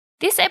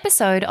This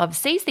episode of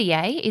Seize the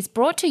Yay is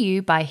brought to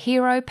you by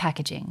Hero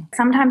Packaging.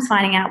 Sometimes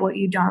finding out what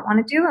you don't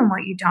want to do and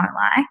what you don't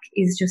like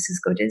is just as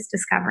good as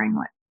discovering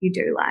what you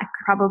do like.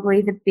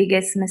 Probably the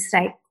biggest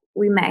mistake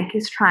we make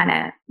is trying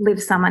to live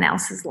someone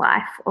else's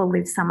life or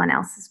live someone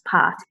else's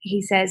path.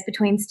 He says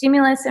between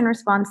stimulus and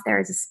response, there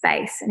is a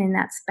space, and in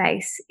that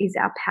space is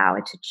our power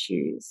to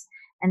choose,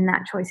 and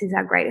that choice is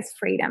our greatest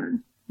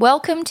freedom.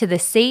 Welcome to the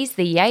Seize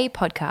the Yay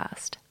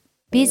podcast.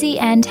 Busy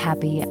and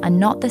happy are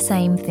not the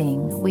same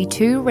thing. We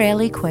too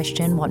rarely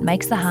question what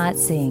makes the heart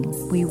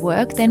sing. We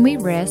work, then we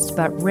rest,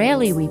 but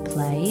rarely we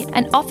play,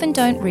 and often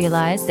don't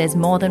realise there's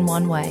more than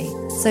one way.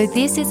 So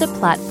this is a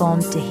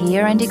platform to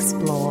hear and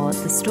explore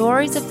the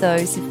stories of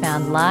those who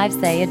found lives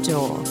they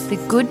adore.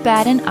 The good,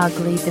 bad and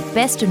ugly, the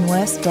best and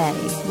worst day.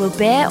 We'll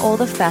bear all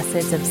the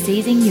facets of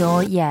seizing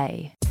your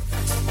yay.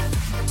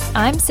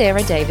 I'm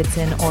Sarah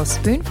Davidson, or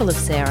Spoonful of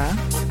Sarah,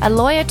 a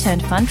lawyer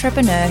turned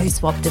funtrepreneur who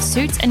swapped the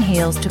suits and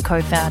heels to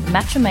co-found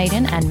Matcha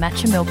Maiden and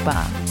Matcha Milk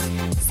Bar.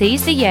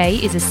 Seize the Yay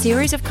is a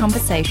series of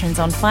conversations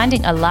on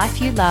finding a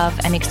life you love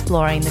and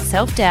exploring the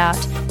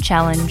self-doubt,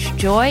 challenge,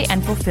 joy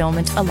and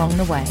fulfillment along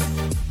the way.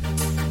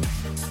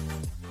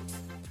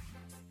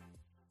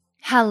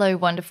 Hello,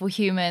 wonderful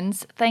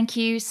humans. Thank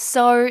you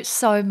so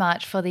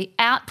much for the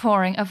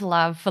outpouring of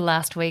love for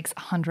last week's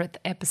 100th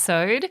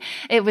episode.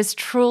 It was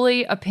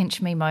truly a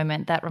pinch me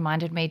moment that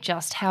reminded me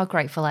just how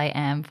grateful I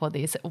am for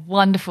this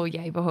wonderful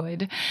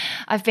neighbourhood.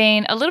 I've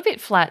been a little bit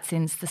flat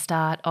since the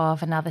start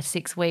of another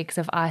 6 weeks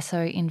of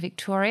ISO in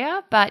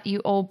Victoria, but you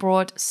all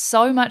brought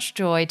so much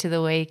joy to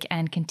the week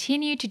and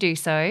continue to do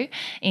so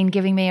in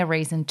giving me a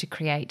reason to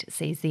create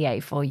Seize the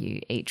Yay for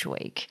you each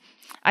week.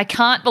 I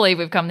can't believe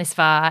we've come this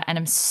far, and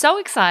I'm so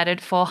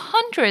excited for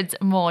hundreds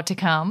more to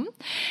come.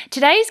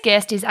 Today's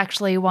guest is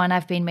actually one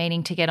I've been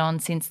meaning to get on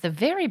since the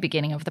very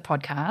beginning of the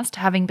podcast,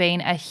 having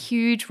been a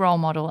huge role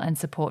model and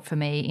support for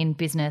me in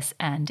business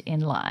and in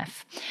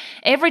life.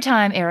 Every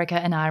time Erika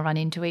and I run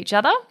into each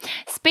other,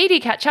 speedy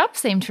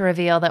catch-ups seem to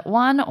reveal that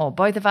one or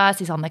both of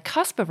us is on the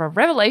cusp of a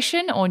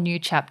revelation or new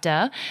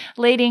chapter,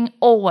 leading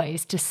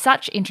always to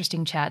such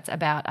interesting chats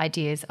about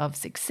ideas of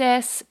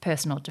success,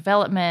 personal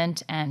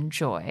development, and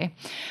joy.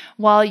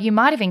 While you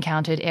might have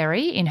encountered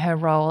Eri in her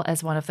role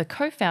as one of the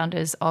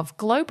co-founders of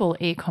global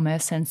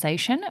e-commerce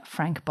sensation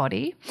Frank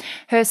Body,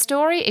 her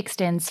story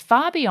extends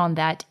far beyond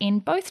that in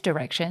both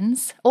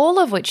directions, all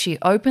of which she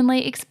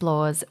openly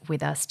explores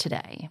with us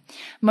today.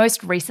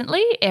 Most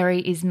recently,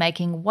 Eri is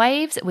making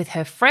waves with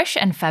her fresh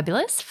and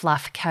fabulous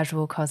fluff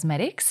casual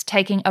cosmetics,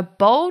 taking a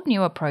bold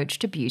new approach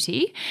to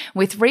beauty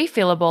with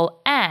refillable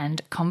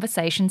and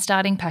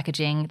conversation-starting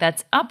packaging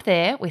that's up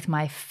there with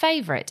my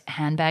favourite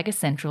handbag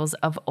essentials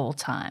of all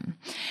time.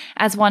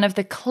 As one of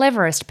the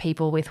cleverest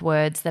people with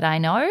words that I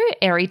know,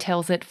 Eri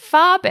tells it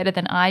far better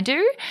than I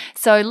do,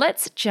 so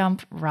let's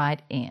jump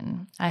right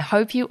in. I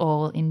hope you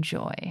all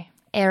enjoy.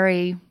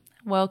 Eri,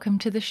 welcome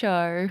to the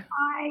show.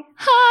 Hi!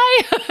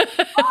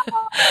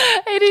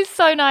 It is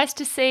so nice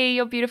to see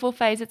your beautiful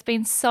face. It's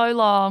been so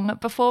long.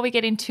 Before we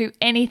get into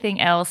anything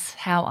else,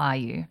 how are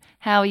you?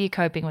 How are you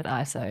coping with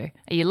ISO?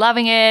 Are you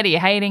loving it? Are you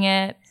hating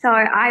it? So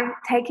I've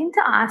taken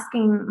to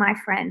asking my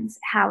friends,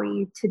 how are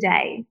you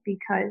today?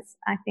 Because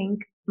I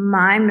think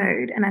my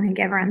mood, and I think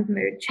everyone's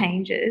mood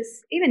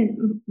changes,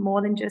 even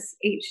more than just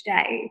each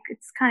day.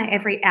 It's kind of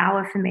every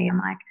hour for me. I'm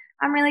like,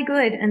 I'm really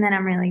good, and then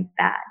I'm really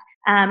bad.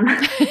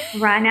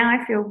 Right now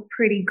I feel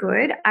pretty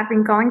good. I've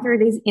been going through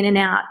these in and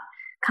out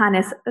kind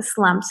of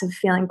slumps of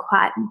feeling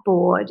quite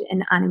bored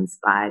and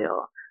uninspired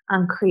or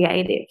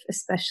uncreative,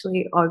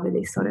 especially over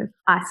this sort of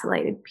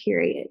isolated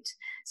period.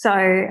 So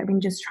I've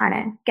been just trying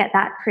to get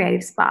that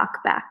creative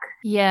spark back.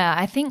 Yeah,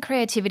 I think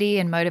creativity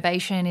and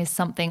motivation is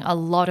something a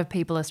lot of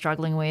people are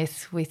struggling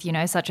with,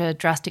 such a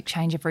drastic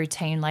change of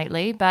routine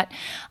lately. But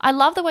I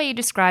love the way you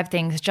described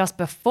things just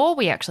before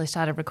we actually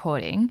started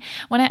recording.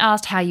 When I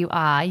asked how you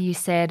are, you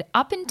said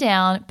up and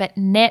down, but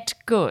net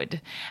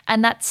good.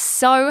 And that's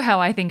so how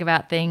I think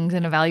about things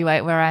and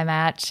evaluate where I'm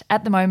at.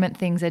 At the moment,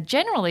 things are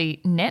generally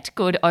net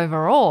good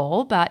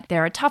overall, but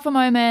there are tougher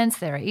moments,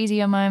 there are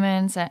easier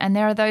moments, and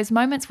there are those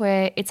moments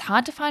where it's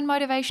hard to find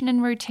motivation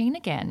and routine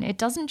again. It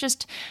doesn't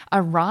just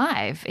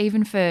arrive,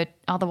 even for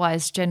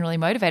otherwise generally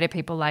motivated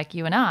people like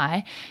you and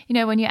I.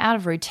 When you're out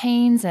of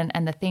routines and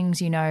the things,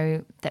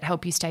 that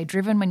help you stay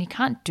driven, when you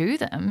can't do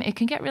them, it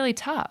can get really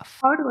tough.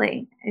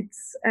 Totally.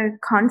 It's a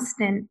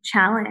constant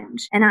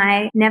challenge. And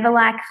I never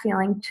like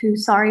feeling too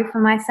sorry for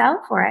myself,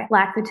 or I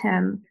like the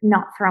term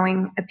not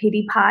throwing a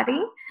pity party.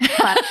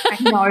 But I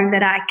know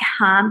that I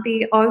can't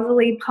be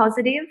overly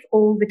positive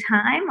all the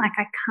time. Like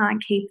I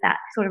can't keep that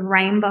sort of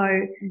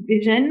rainbow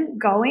vision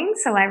going.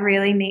 So I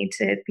really need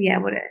to be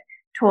able to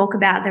talk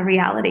about the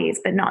realities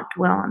but not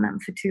dwell on them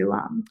for too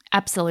long.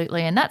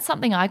 Absolutely. And that's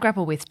something I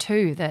grapple with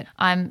too, that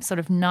I'm sort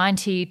of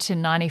 90 to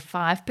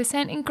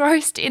 95%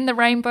 engrossed in the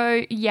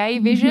rainbow yay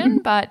vision,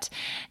 but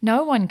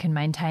no one can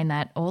maintain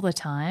that all the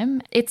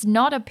time. It's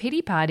not a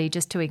pity party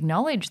just to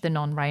acknowledge the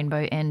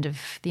non-rainbow end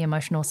of the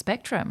emotional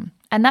spectrum.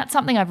 And that's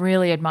something I've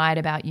really admired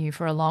about you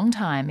for a long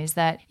time, is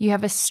that you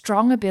have a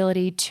strong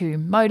ability to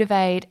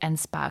motivate and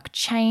spark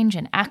change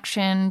and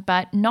action,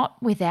 but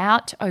not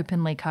without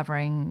openly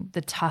covering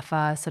the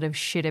tougher sort of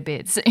shitter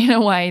bits in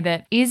a way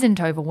that isn't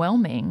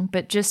overwhelming,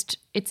 but just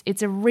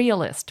it's a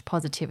realist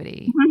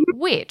positivity,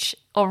 which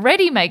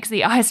already makes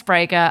the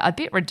icebreaker a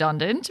bit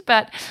redundant.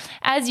 But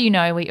as you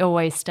know, we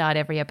always start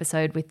every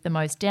episode with the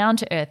most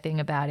down-to-earth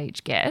thing about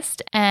each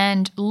guest.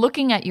 And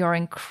looking at your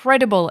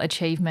incredible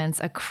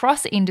achievements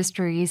across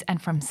industries and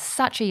from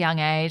such a young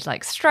age,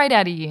 like straight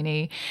out of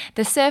uni,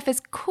 the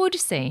surface could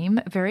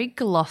seem very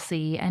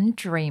glossy and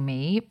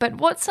dreamy. But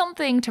what's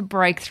something to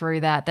break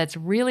through that's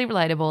really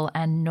relatable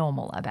and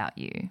normal about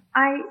you?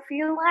 I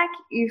feel like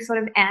you've sort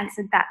of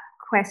answered that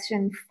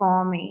question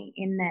for me,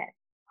 in that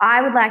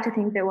I would like to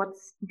think that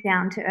what's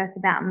down to earth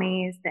about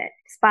me is that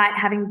despite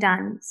having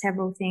done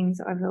several things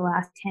over the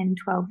last 10,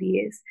 12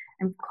 years,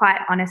 I'm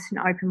quite honest and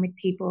open with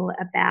people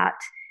about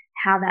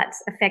how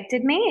that's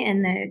affected me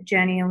and the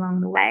journey along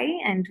the way.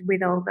 And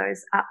with all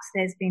those ups,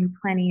 there's been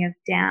plenty of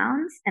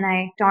downs. And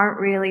I don't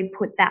really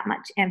put that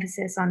much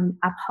emphasis on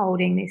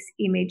upholding this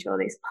image or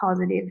this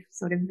positive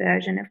sort of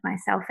version of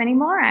myself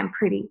anymore. I'm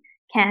pretty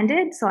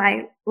candid. So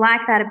I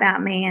like that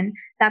about me. And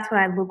that's what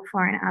I look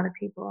for in other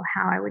people,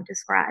 how I would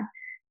describe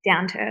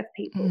down to earth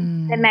people.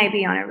 And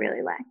maybe on a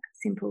really like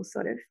simple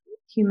sort of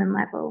human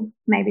level,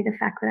 maybe the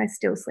fact that I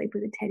still sleep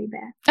with a teddy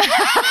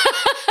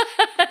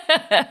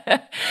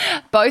bear.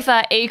 Both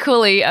are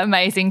equally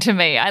amazing to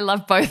me. I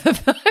love both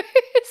of those.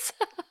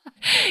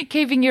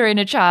 Keeping your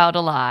inner child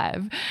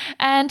alive.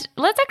 And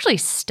let's actually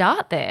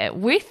start there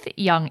with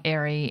young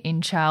Eri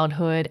in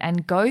childhood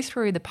and go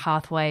through the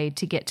pathway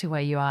to get to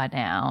where you are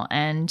now.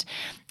 And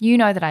you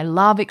know that I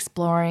love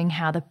exploring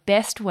how the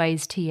best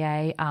ways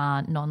TA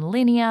are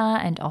non-linear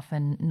and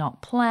often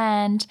not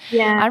planned.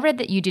 Yeah. I read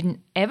that you didn't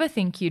ever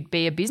think you'd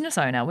be a business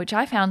owner, which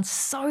I found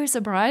so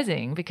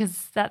surprising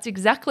because that's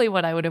exactly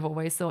what I would have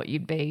always thought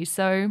you'd be.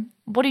 So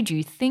what did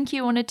you think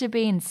you wanted to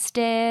be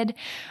instead?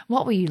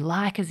 What were you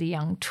like as a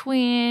young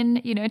twin?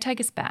 You know, take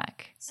us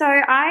back. So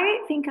I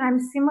think I'm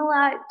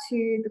similar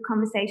to the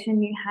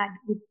conversation you had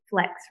with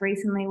Flex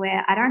recently,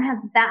 where I don't have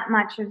that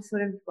much of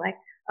sort of like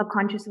a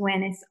conscious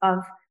awareness of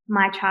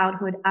my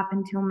childhood up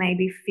until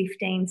maybe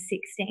 15,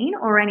 16,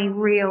 or any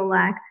real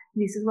like,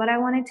 this is what I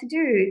wanted to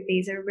do.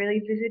 These are really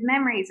vivid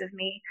memories of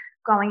me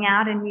going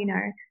out and, you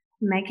know,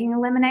 making a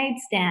lemonade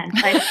stand.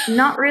 Like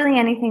not really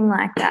anything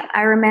like that.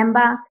 I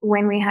remember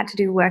when we had to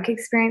do work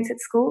experience at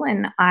school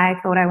and I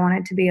thought I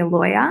wanted to be a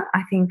lawyer.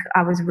 I think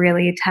I was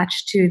really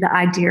attached to the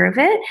idea of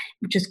it,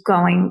 just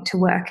going to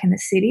work in the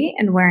city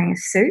and wearing a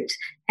suit.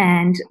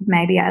 And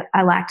maybe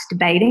I liked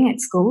debating at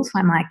school. So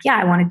I'm like, yeah,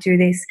 I want to do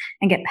this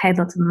and get paid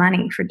lots of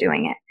money for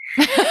doing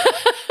it.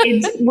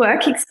 Did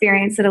work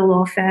experience at a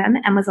law firm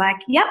and was like,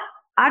 yep,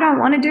 I don't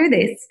want to do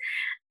this.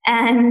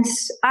 And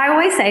I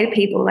always say to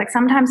people, like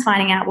sometimes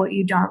finding out what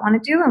you don't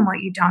want to do and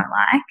what you don't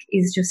like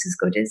is just as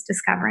good as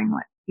discovering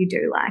what you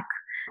do like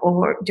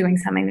or doing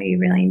something that you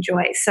really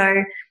enjoy.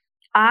 So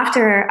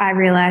after I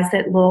realized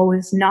that law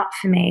was not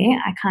for me,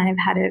 I kind of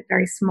had a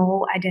very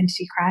small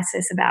identity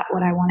crisis about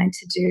what I wanted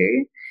to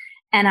do.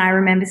 And I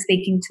remember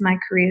speaking to my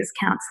careers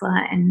counselor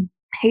and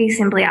he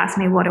simply asked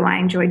me, what do I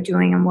enjoy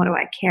doing and what do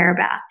I care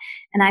about?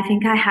 And I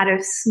think I had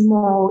a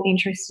small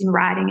interest in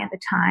writing at the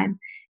time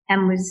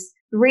and was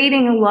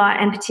reading a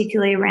lot, and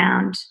particularly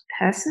around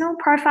personal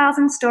profiles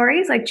and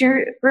stories. Like, do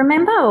you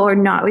remember, or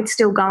no, it's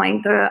still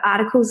going, the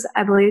articles,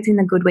 I believe it's in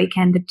the Good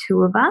Weekend, The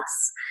Two of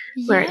Us,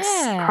 where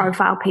it's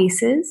profile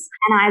pieces.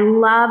 And I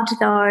loved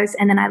those.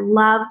 And then I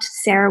loved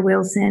Sarah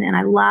Wilson and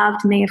I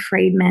loved Mia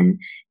Friedman.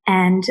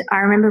 And I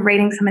remember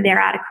reading some of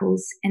their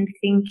articles and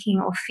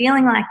thinking or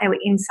feeling like they were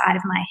inside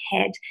of my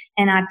head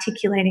and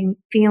articulating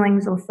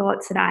feelings or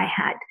thoughts that I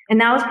had.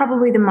 And that was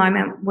probably the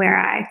moment where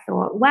I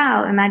thought,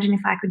 wow, imagine if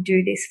I could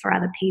do this for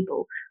other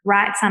people,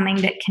 write something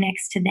that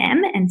connects to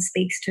them and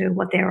speaks to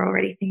what they're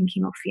already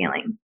thinking or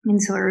feeling. And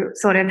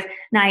sort of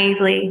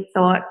naively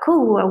thought,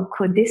 cool, well,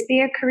 could this be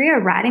a career?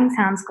 Writing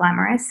sounds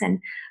glamorous and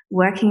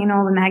working in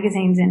all the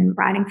magazines and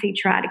writing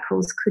feature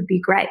articles could be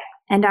great.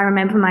 And I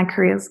remember my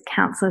careers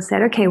counsellor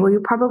said, okay, well,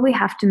 you probably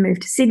have to move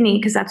to Sydney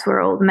because that's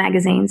where all the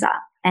magazines are.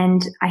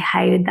 And I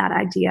hated that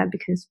idea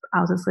because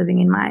I was just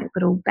living in my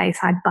little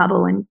Bayside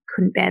bubble and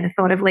couldn't bear the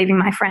thought of leaving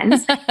my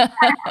friends.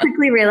 I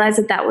quickly realised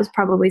that that was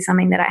probably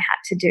something that I had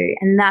to do.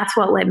 And that's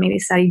what led me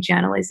to study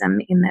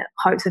journalism in the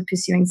hopes of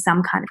pursuing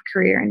some kind of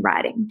career in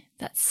writing.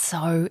 That's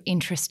so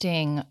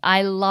interesting.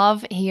 I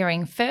love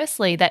hearing,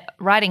 firstly, that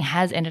writing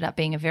has ended up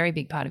being a very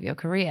big part of your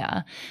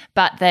career,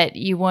 but that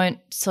you weren't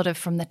sort of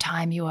from the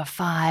time you were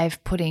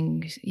 5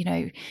 putting, you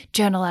know,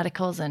 journal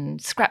articles and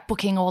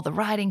scrapbooking all the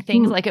writing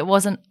things. Like it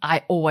wasn't,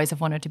 I always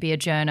have wanted to be a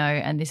journo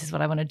and this is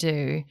what I want to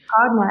do.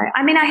 God, no.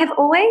 I mean, I have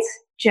always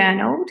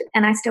journaled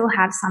and I still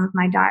have some of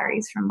my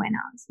diaries from when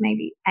I was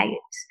maybe 8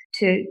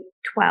 to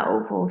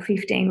 12 or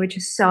 15, which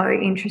is so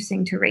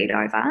interesting to read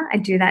over. I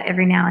do that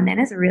every now and then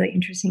as a really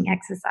interesting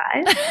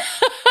exercise.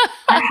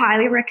 I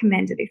highly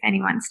recommend it if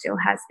anyone still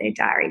has their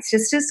diaries,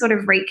 just to sort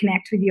of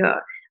reconnect with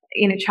your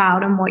inner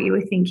child and what you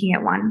were thinking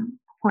at one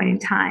point in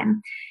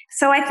time.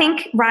 So I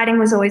think writing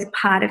was always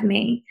part of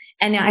me.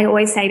 And I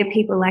always say to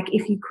people, like,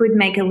 if you could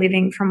make a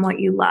living from what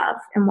you love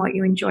and what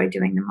you enjoy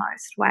doing the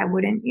most, why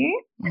wouldn't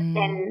you?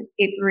 Then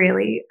it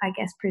really, I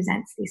guess,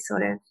 presents this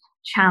sort of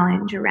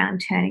challenge around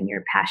turning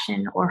your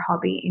passion or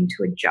hobby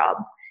into a job,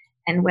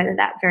 and whether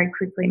that very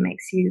quickly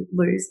makes you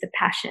lose the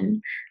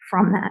passion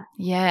from that.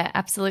 Yeah,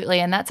 absolutely.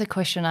 And that's a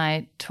question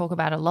I talk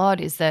about a lot,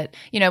 is that,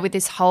 with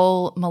this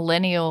whole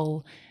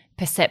millennial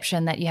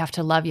perception that you have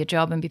to love your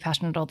job and be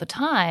passionate all the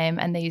time,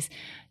 and these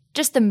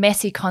just the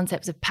messy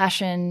concepts of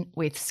passion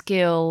with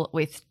skill,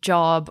 with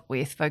job,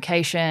 with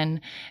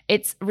vocation,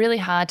 it's really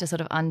hard to sort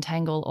of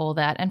untangle all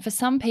that. And for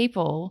some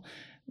people,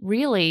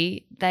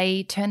 really,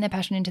 they turn their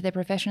passion into their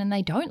profession and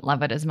they don't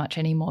love it as much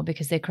anymore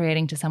because they're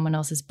creating to someone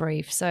else's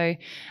brief. So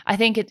I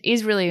think it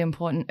is really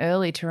important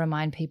early to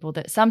remind people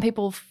that some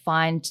people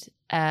find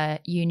a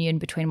union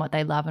between what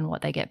they love and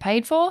what they get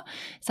paid for.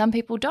 Some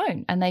people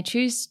don't, and they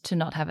choose to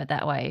not have it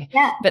that way.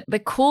 Yeah. But the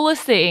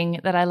coolest thing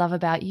that I love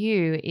about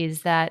you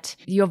is that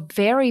your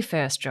very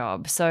first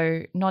job,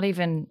 so not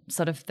even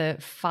sort of the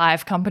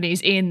 5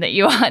 companies in that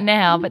you are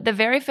now, but the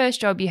very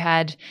first job you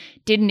had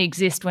didn't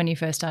exist when you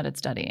first started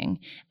studying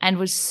and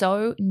was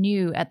so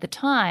new at the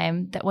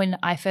time that when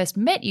I first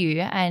met you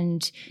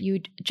and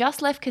you'd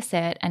just left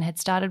Cassette and had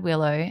started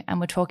Willow and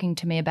were talking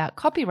to me about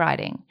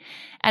copywriting,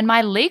 and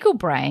my legal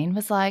brain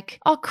was like,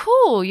 oh,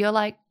 cool, you're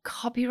like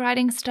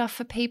copywriting stuff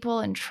for people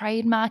and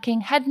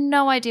trademarking. Had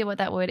no idea what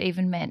that word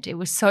even meant. It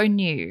was so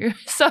new.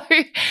 So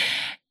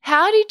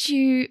how did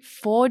you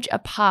forge a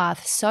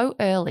path so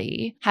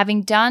early,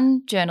 having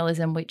done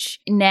journalism, which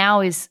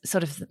now is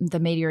sort of the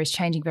media is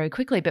changing very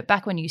quickly, but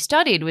back when you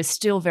studied was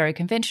still very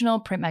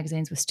conventional. Print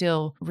magazines were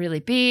still really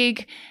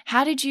big.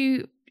 How did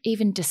you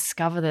even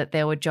discover that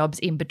there were jobs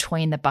in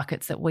between the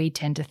buckets that we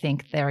tend to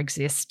think there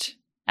exist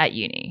at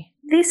uni?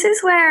 This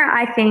is where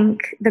I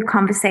think the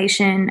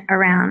conversation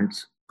around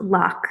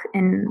luck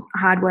and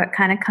hard work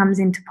kind of comes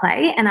into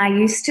play. And I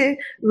used to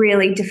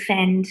really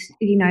defend,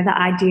 the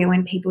idea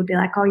when people would be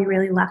like, oh, you're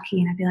really lucky.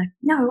 And I'd be like,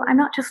 no, I'm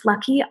not just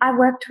lucky. I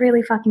worked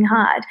really fucking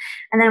hard.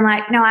 And then I'm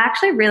like, no, I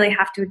actually really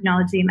have to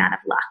acknowledge the amount of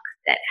luck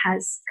that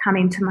has come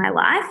into my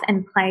life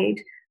and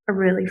played a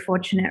really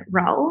fortunate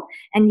role.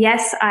 And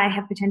yes, I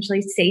have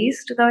potentially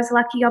seized those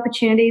lucky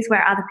opportunities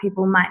where other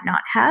people might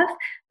not have,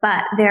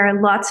 but there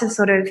are lots of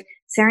sort of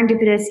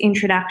serendipitous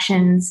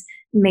introductions,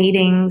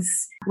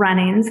 meetings,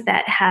 run-ins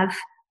that have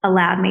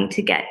allowed me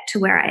to get to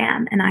where I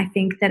am. And I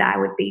think that I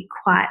would be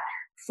quite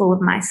full of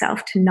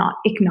myself to not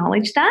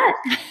acknowledge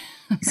that.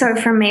 So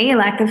for me,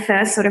 like the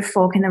first sort of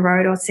fork in the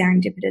road or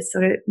serendipitous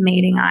sort of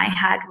meeting I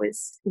had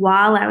was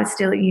while I was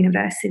still at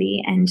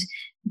university, and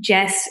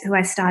Jess, who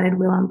I started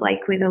Will and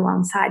Blake with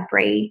alongside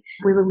Bree,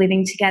 we were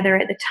living together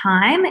at the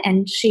time,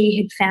 and she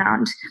had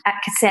found at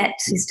Cassette,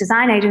 this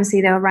design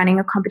agency, they were running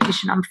a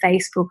competition on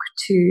Facebook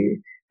to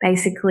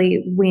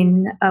basically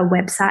win a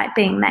website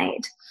being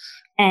made.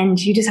 And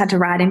you just had to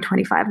write in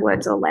 25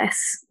 words or less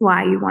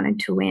why you wanted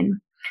to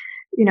win.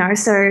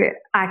 So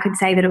I could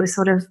say that it was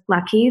sort of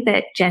lucky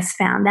that Jess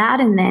found that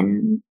and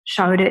then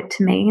showed it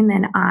to me, and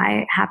then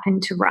I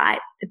happened to write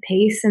the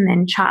piece, and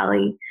then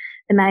Charlie,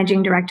 the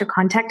managing director,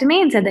 contacted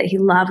me and said that he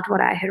loved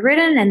what I had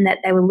written and that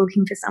they were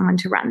looking for someone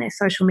to run their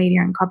social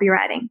media and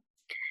copywriting.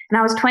 And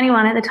I was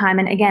 21 at the time.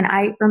 And again,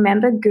 I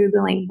remember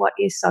Googling what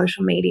is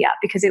social media,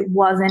 because it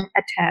wasn't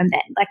a term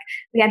then. Like,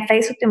 we had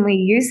Facebook and we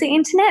used the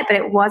internet, but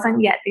it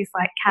wasn't yet this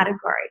like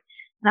category.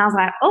 And I was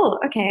like, oh,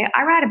 okay,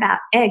 I write about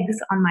eggs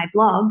on my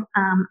blog.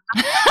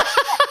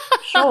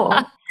 Sure.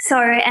 So,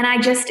 and I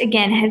just,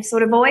 again, have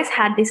sort of always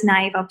had this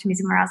naive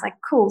optimism where I was like,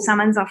 cool,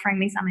 someone's offering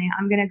me something.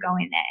 I'm going to go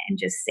in there and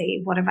just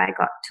see what have I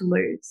got to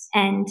lose.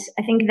 And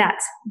I think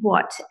that's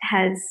what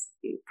has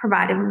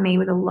provided me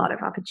with a lot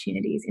of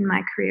opportunities in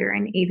my career.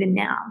 And even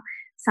now,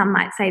 some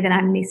might say that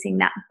I'm missing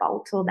that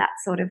bolt or that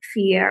sort of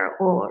fear,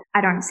 or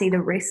I don't see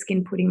the risk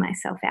in putting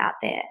myself out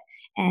there.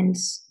 And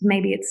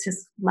maybe it's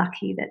just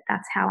lucky that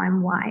that's how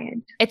I'm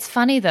wired. It's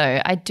funny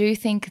though, I do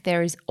think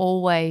there is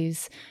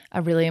always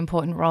a really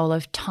important role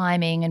of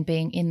timing and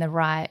being in the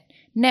right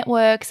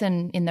networks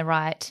and in the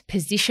right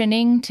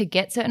positioning to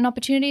get certain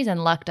opportunities,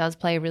 and luck does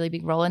play a really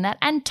big role in that.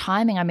 And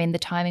timing, I mean, the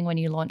timing when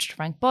you launched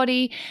Frank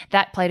Body,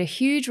 that played a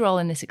huge role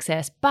in the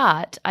success.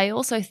 But I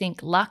also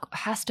think luck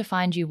has to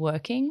find you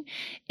working.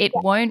 It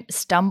won't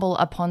stumble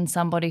upon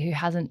somebody who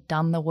hasn't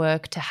done the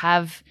work to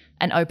have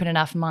an open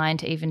enough mind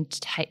to even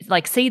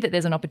see that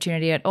there's an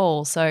opportunity at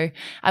all. So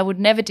I would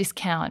never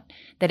discount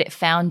that it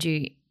found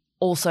you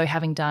also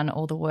having done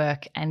all the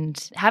work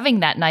and having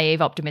that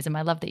naive optimism.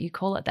 I love that you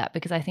call it that,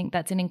 because I think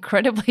that's an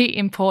incredibly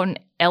important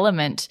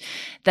element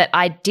that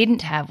I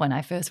didn't have when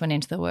I first went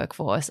into the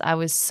workforce. I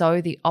was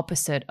so the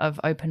opposite of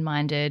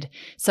open-minded,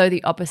 so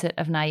the opposite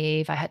of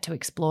naive. I had to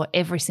explore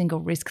every single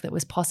risk that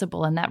was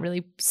possible, and that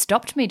really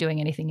stopped me doing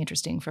anything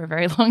interesting for a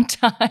very long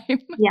time.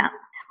 Yeah,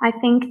 I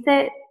think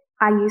that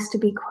I used to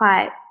be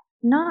quite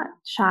not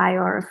shy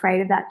or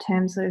afraid of that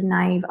term, sort of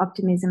naive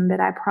optimism,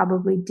 but I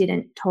probably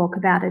didn't talk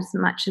about it as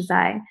much as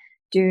I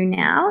do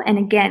now. And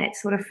again,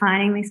 it's sort of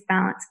finding this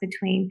balance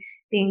between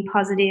being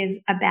positive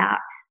about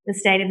the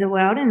state of the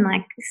world and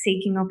like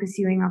seeking or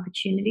pursuing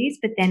opportunities,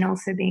 but then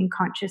also being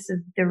conscious of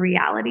the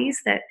realities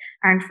that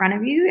are in front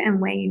of you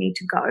and where you need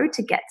to go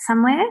to get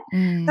somewhere.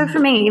 So for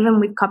me, even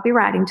with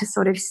copywriting, to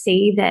sort of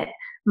see that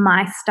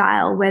my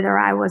style, whether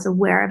I was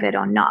aware of it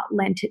or not,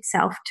 lent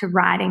itself to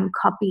writing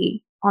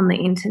copy on the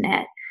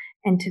internet,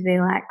 and to be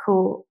like,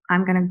 cool,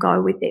 I'm going to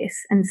go with this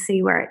and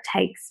see where it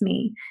takes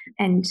me.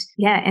 And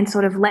and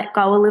sort of let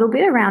go a little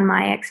bit around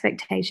my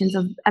expectations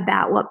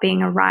about what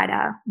being a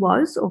writer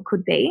was or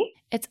could be.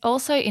 It's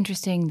also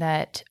interesting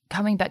that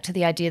coming back to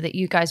the idea that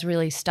you guys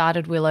really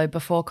started Willow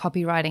before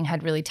copywriting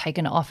had really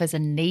taken off as a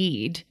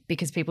need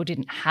because people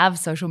didn't have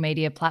social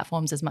media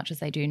platforms as much as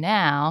they do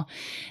now,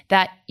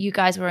 that you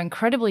guys were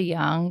incredibly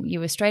young.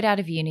 You were straight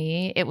out of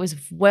uni. It was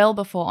well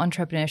before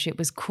entrepreneurship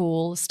was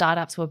cool.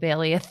 Startups were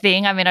barely a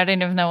thing. I mean, I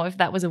don't even know if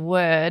that was a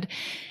word.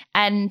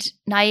 And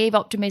naive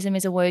optimism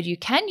is a word you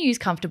can use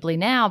comfortably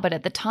now, but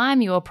at the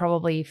time you were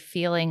probably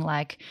feeling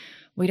like,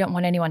 we don't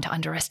want anyone to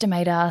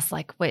underestimate us.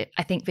 Like,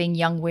 I think being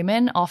young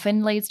women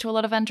often leads to a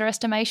lot of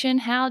underestimation.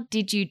 How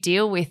did you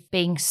deal with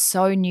being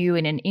so new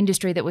in an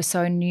industry that was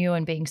so new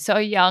and being so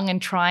young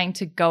and trying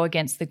to go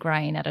against the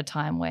grain at a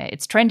time where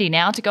it's trendy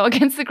now to go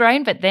against the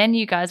grain, but then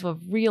you guys were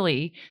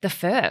really the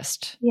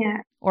first? Yeah.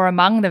 Or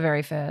among the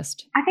very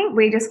first? I think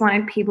we just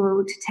wanted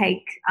people to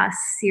take us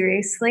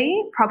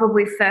seriously,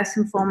 probably first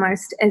and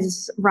foremost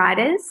as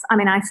writers. I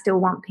mean, I still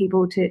want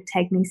people to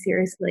take me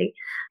seriously,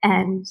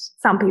 and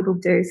some people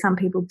do, some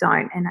people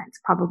don't, and it's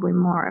probably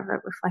more of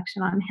a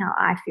reflection on how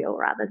I feel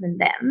rather than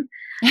them.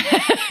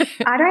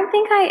 I don't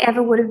think I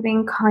ever would have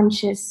been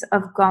conscious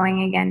of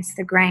going against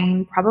the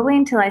grain probably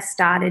until I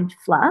started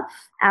Fluff.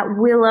 At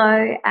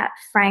Willow, at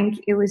Frank,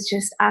 it was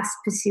just us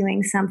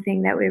pursuing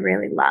something that we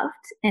really loved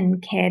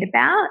and cared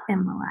about,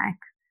 and we're like,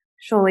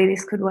 surely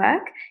this could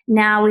work.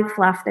 Now with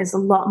Fluff, there's a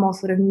lot more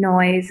sort of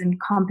noise and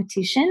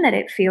competition that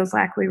it feels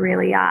like we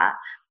really are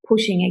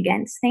pushing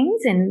against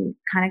things and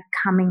kind of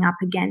coming up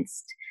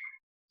against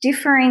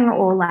differing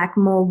or like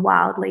more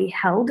wildly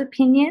held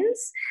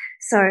opinions.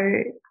 So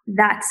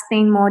that's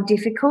been more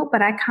difficult,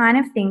 but I kind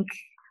of think,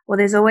 well,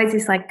 there's always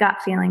this like gut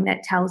feeling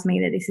that tells me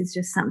that this is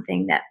just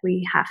something that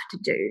we have to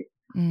do.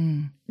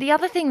 The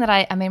other thing that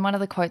I mean, one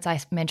of the quotes I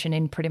mention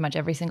in pretty much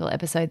every single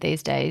episode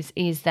these days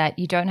is that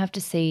you don't have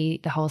to see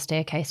the whole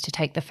staircase to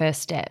take the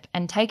first step.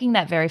 And taking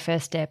that very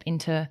first step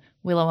into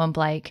Willow and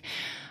Blake,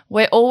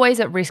 we're always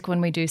at risk when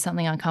we do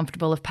something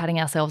uncomfortable of patting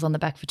ourselves on the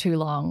back for too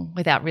long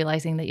without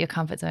realizing that your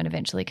comfort zone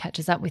eventually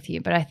catches up with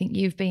you. But I think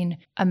you've been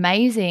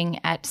amazing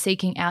at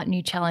seeking out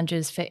new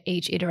challenges for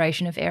each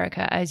iteration of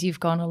Erika as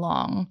you've gone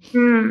along.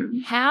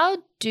 How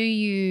do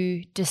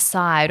you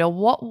decide, or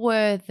what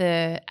were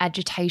the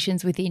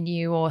agitations within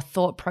you or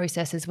thought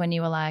processes when you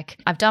were like,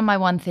 I've done my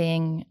one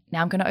thing,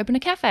 now I'm going to open a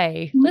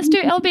cafe. Let's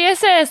do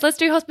LBSS. Let's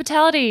do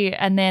hospitality.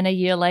 And then a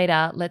year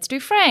later, let's do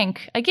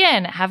Frank.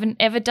 Again, haven't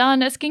ever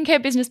done a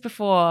skincare business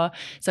before.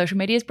 Social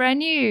media is brand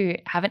new.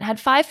 Haven't had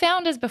 5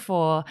 founders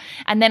before.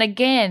 And then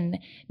again,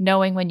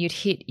 knowing when you'd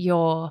hit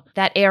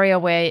that area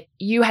where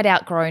you had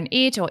outgrown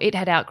it or it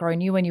had outgrown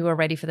you when you were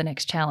ready for the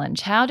next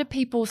challenge. How do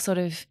people sort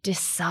of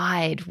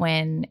decide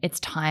when it's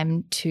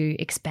time to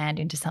expand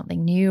into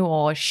something new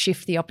or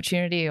shift the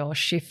opportunity or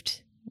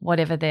shift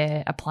whatever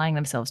they're applying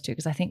themselves to?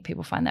 Because I think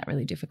people find that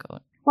really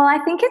difficult. Well, I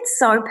think it's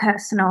so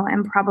personal,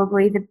 and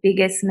probably the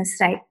biggest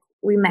mistake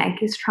we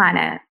make is trying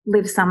to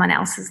live someone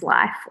else's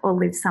life or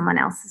live someone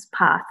else's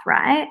path,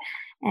 right?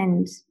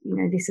 And, you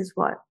know, this is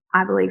what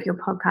I believe your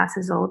podcast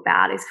is all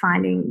about, is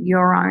finding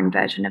your own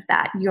version of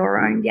that,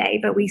 your own yay.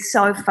 But we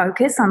so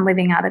focus on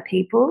living other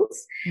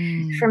people's.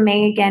 For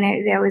me,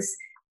 again, there was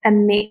a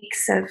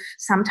mix of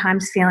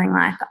sometimes feeling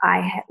like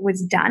I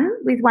was done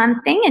with one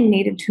thing and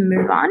needed to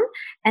move on.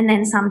 And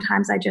then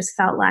sometimes I just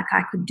felt like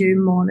I could do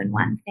more than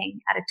one thing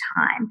at a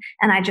time.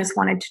 And I just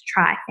wanted to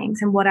try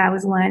things. And what I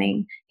was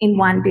learning in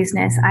one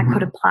business, I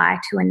could apply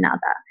to another.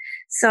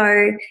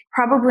 So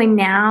probably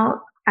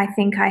now I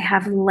think I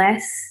have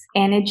less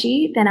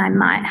energy than I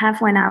might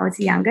have when I was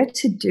younger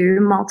to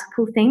do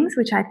multiple things,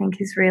 which I think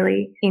is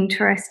really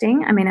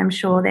interesting. I mean, I'm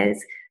sure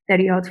there's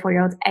 30-year-olds,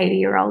 40-year-olds,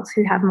 80-year-olds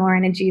who have more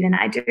energy than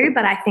I do.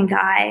 But I think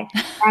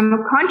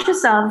I'm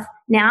conscious of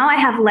now I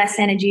have less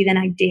energy than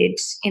I did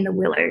in the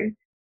Willow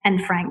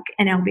and Frank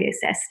and LBSS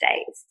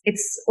days.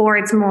 It's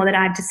more that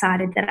I've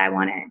decided that I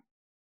want to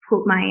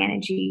put my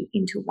energy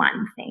into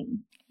one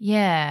thing.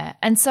 Yeah.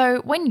 And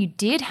so when you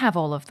did have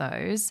all of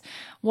those,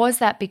 was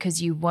that because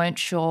you weren't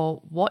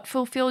sure what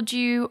fulfilled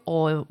you,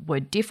 or were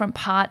different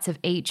parts of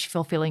each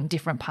fulfilling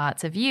different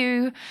parts of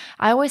you?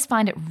 I always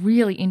find it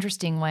really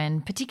interesting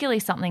when particularly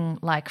something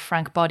like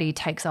Frank Body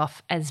takes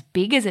off as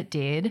big as it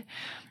did.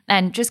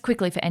 And just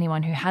quickly, for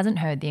anyone who hasn't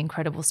heard the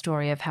incredible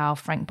story of how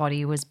Frank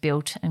Body was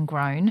built and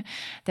grown,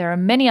 there are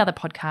many other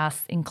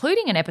podcasts,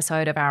 including an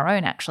episode of our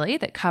own actually,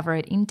 that cover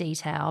it in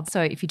detail.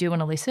 So if you do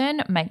want to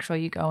listen, make sure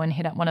you go and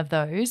hit up one of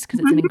those because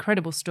it's an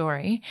incredible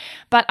story.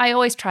 But I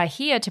always try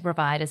here to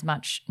provide as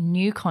much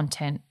new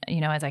content,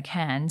 as I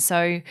can.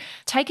 So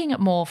taking it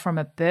more from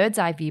a bird's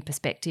eye view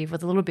perspective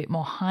with a little bit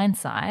more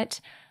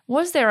hindsight,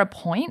 was there a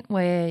point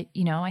where,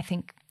 I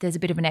think there's a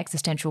bit of an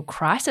existential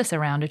crisis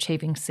around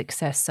achieving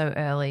success so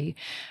early,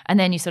 and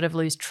then you sort of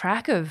lose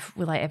track of,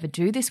 will I ever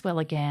do this well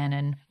again?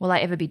 And will I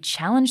ever be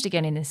challenged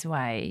again in this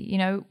way?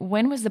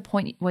 When was the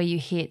point where you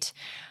hit,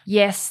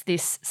 yes,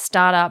 this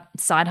startup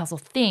side hustle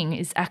thing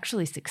is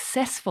actually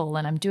successful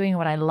and I'm doing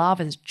what I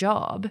love as a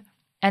job?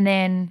 And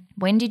then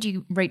when did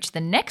you reach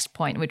the next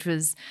point, which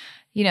was,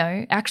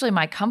 actually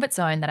my comfort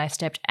zone that I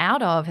stepped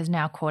out of has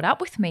now caught up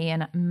with me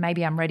and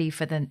maybe I'm ready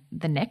for the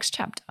next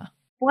chapter?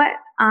 What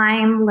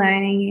I'm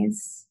learning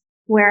is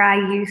where I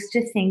used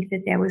to think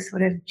that there was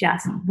sort of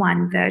just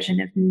one version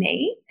of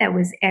me. There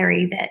was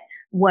Eri that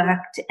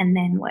worked and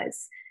then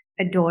was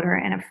a daughter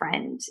and a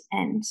friend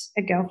and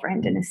a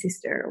girlfriend and a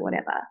sister or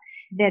whatever.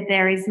 That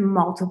there is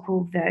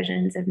multiple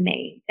versions of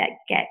me that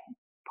get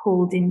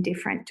pulled in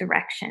different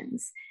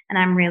directions. And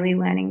I'm really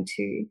learning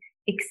to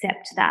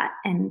accept that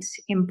and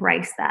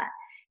embrace that,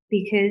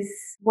 because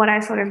what I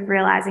sort of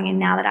realizing, and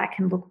now that I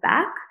can look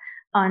back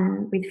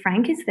on with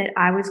Frank, is that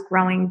I was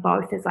growing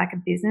both as like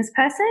a business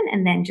person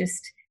and then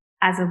just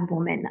as a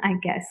woman, I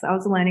guess. I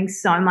was learning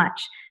so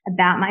much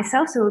about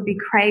myself. So it would be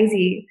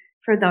crazy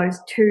for those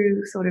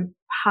two sort of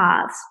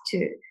paths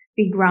to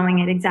be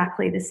growing at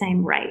exactly the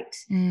same rate.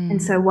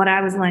 And so what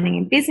I was learning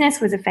in business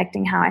was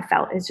affecting how I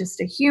felt as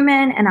just a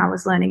human, and I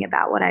was learning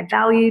about what I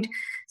valued.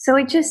 So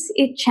it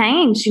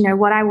changed.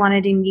 What I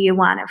wanted in year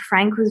one of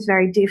Frank was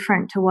very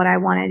different to what I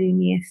wanted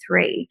in year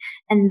 3.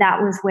 And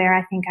that was where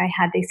I think I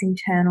had this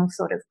internal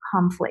sort of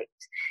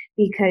conflict,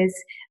 because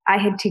I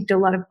had ticked a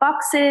lot of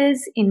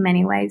boxes. In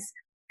many ways,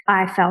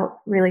 I felt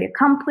really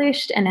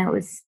accomplished and I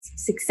was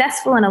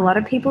successful in a lot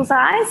of people's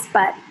eyes,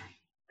 but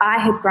I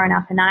had grown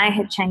up and I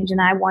had changed and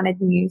I wanted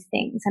new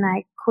things, and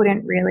I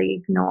couldn't really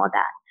ignore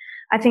that.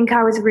 I think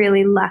I was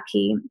really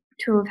lucky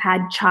to have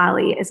had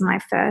Charlie as my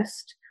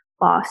first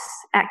boss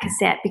at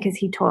Cassette, because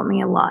he taught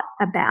me a lot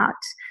about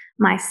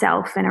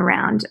myself and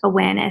around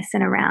awareness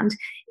and around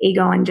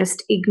ego and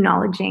just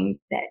acknowledging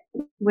that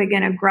we're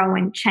going to grow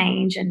and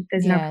change and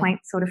there's no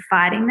point sort of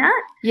fighting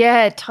that.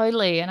 Yeah,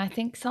 totally. And I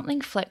think something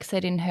Flex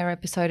said in her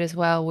episode as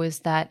well was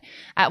that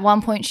at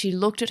one point she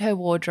looked at her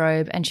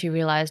wardrobe and she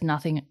realized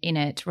nothing in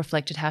it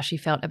reflected how she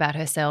felt about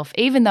herself,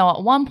 even though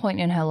at one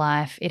point in her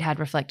life it had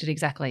reflected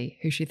exactly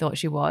who she thought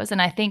she was.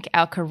 And I think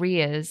our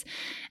careers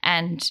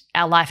and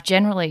our life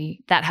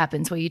generally, that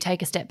happens where you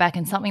take a step back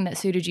and something that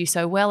suited you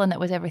so well and that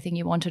was everything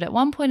you wanted at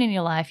one point in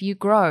your life, you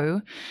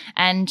grow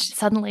and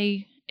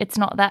suddenly it's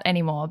not that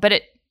anymore.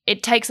 But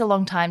it takes a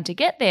long time to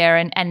get there,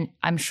 and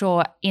I'm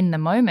sure in the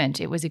moment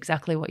it was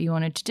exactly what you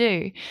wanted to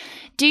do.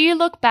 Do you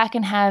look back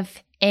and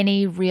have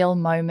any real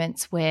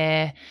moments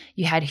where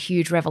you had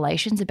huge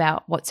revelations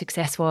about what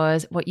success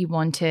was, what you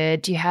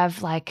wanted? Do you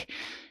have like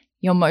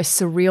your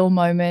most surreal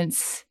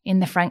moments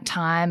in the Frank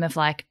time of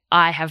like,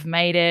 I have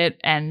made it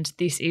and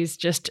this is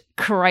just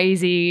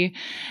crazy?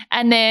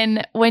 And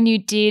then when you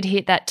did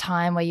hit that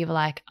time where you were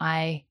like,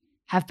 I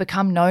have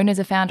become known as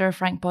a founder of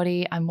Frank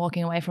Body, I'm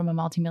walking away from a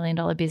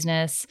multi-million-dollar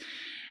business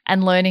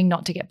and learning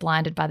not to get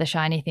blinded by the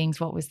shiny things,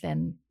 what was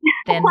then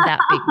that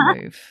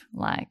big move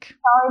like?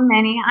 So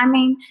many. I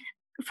mean,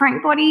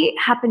 Frank Body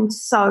happened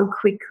so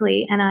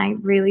quickly, and I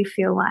really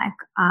feel like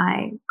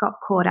I got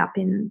caught up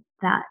in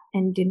that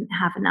and didn't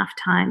have enough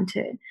time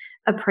to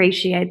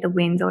appreciate the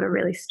wins or to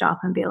really stop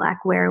and be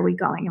like, where are we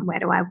going and where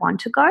do I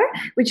want to go?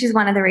 Which is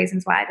one of the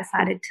reasons why I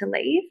decided to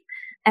leave.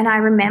 And I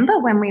remember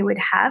when we would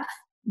have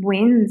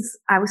wins,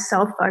 I was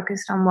so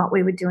focused on what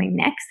we were doing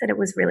next that it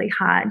was really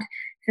hard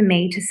for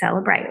me to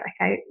celebrate. Like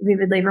I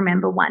vividly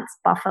remember once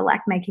Boffa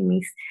like making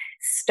me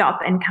stop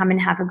and come and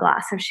have a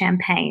glass of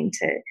champagne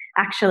to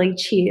actually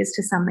cheers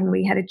to something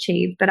we had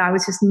achieved, but I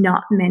was just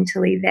not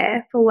mentally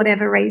there for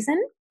whatever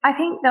reason. I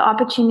think the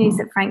opportunities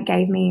that Frank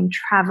gave me in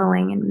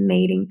traveling and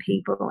meeting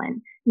people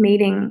and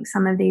meeting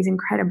some of these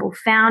incredible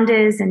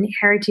founders and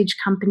heritage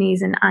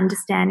companies and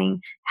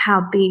understanding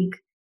how big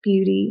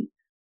beauty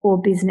or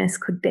business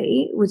could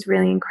be was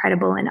really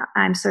incredible. And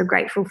I'm so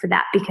grateful for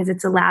that, because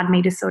it's allowed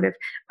me to sort of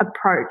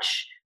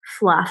approach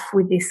fluff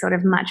with this sort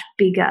of much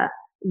bigger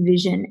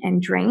vision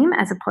and dream,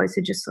 as opposed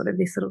to just sort of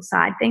this little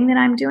side thing that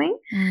I'm doing.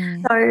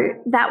 So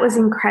that was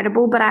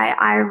incredible. But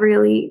I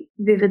really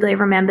vividly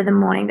remember the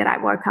morning that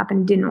I woke up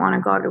and didn't want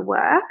to go to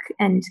work.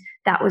 And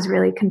that was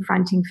really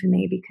confronting for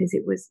me, because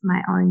it was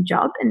my own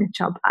job and the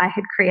job I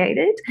had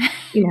created.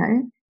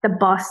 The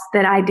boss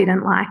that I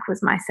didn't like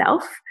was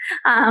myself,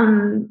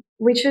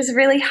 which was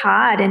really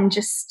hard. And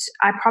just,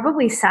 I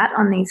probably sat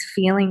on these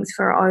feelings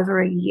for over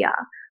a year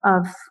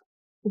of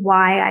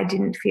why I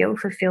didn't feel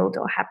fulfilled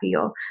or happy,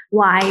 or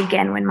why,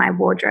 again, when my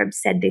wardrobe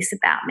said this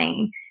about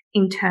me,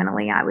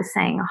 internally I was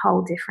saying a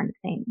whole different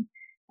thing.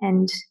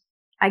 And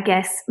I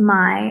guess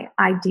my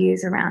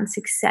ideas around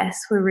success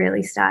were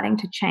really starting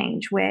to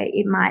change, where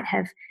it might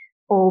have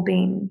all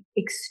been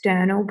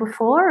external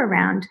before,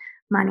 around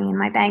money in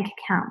my bank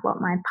account,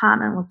 what my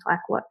apartment looked like,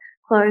 what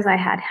clothes I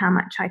had, how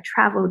much I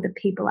traveled, the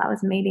people I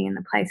was meeting, and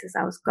the places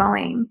I was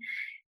going.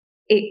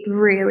 It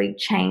really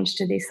changed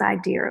to this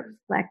idea of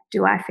like,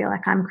 do I feel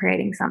like I'm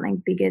creating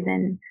something bigger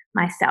than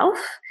myself?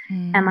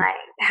 Am I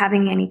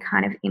having any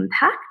kind of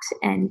impact?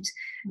 And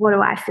what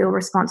do I feel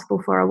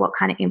responsible for, or what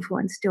kind of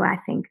influence do I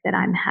think that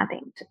I'm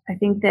having? I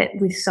think that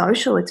with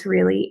social, it's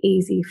really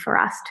easy for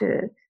us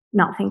to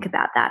not think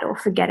about that or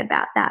forget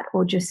about that,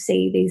 or just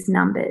see these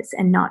numbers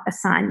and not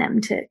assign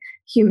them to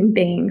human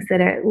beings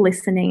that are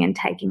listening and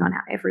taking on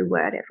our every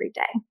word every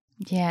day.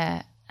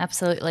 Yeah,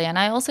 absolutely. And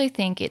I also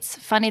think it's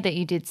funny that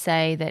you did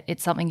say that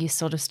it's something you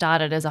sort of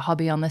started as a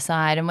hobby on the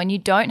side. And when you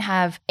don't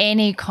have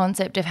any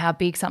concept of how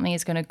big something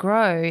is going to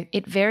grow,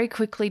 it very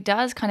quickly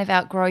does kind of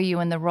outgrow you,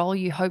 and the role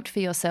you hoped for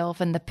yourself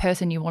and the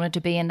person you wanted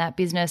to be in that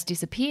business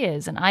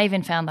disappears. And I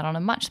even found that on a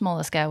much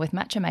smaller scale with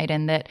Matcha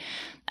Maiden, that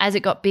as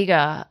it got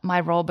bigger, my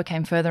role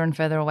became further and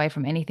further away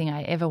from anything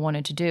I ever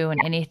wanted to do, and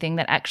anything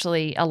that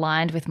actually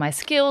aligned with my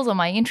skills or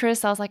my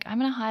interests. I was like, I'm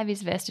going to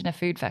high-vis vest in a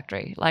food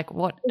factory. Like,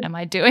 what am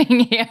I doing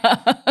here?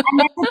 And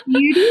there's a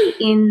beauty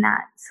in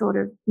that sort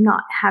of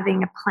not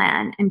having a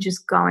plan and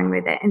just going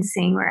with it and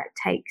seeing where it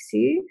takes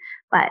you.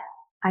 But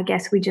I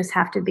guess we just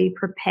have to be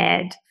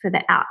prepared for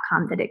the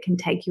outcome that it can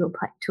take you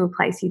to a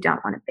place you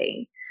don't want to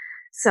be.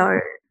 So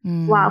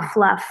while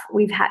Fluff,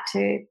 we've had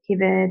to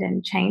pivot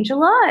and change a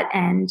lot,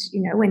 and,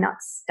 we're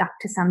not stuck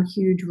to some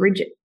huge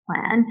rigid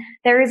plan.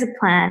 There is a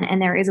plan and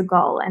there is a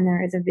goal and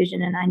there is a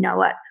vision, and I know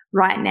what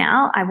right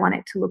now I want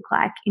it to look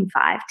like in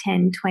 5,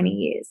 10, 20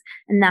 years.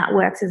 And that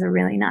works as a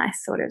really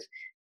nice sort of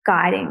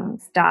guiding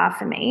star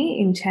for me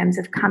in terms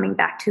of coming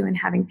back to and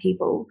having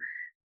people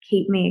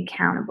keep me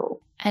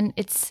accountable. And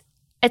it's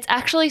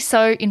actually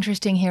so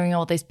interesting hearing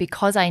all this,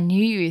 because I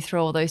knew you through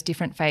all those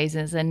different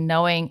phases, and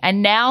knowing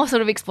and now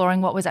sort of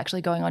exploring what was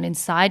actually going on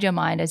inside your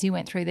mind as you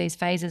went through these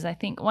phases. I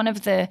think one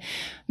of the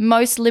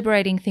most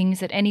liberating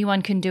things that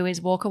anyone can do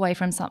is walk away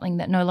from something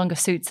that no longer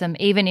suits them,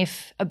 even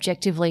if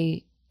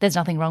objectively there's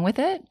nothing wrong with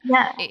it.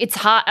 Yeah. It's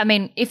hard. I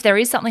mean, if there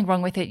is something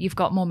wrong with it, you've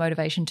got more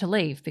motivation to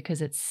leave,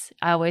 because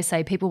I always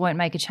say people won't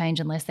make a change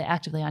unless they're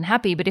actively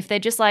unhappy. But if they're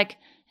just like,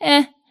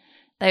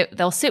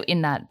 they'll sit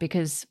in that,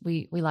 because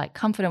we like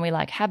comfort and we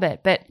like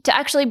habit. But to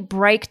actually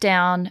break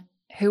down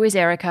who is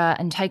Erika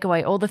and take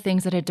away all the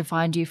things that had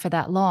defined you for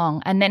that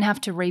long, and then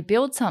have to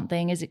rebuild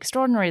something, is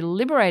extraordinarily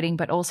liberating,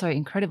 but also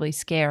incredibly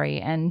scary.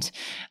 And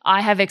I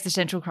have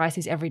existential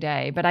crises every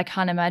day, but I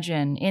can't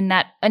imagine in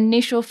that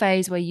initial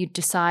phase where you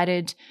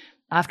decided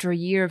after a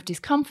year of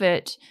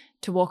discomfort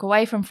to walk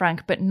away from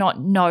Frank, but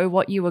not know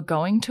what you were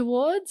going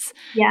towards.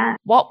 Yeah.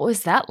 What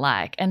was that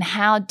like? And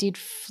how did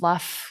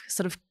Fluff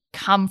sort of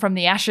come from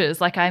the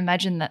ashes? Like, I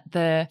imagine that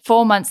the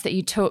 4 months that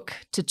you took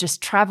to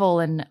just travel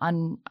and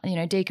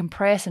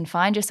decompress and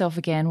find yourself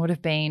again would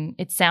have been,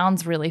 it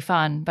sounds really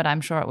fun, but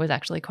I'm sure it was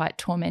actually quite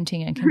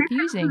tormenting and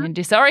confusing and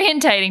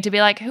disorientating to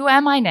be like, who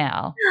am I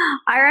now?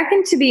 I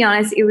reckon, to be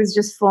honest, it was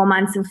just 4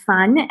 months of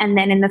fun, and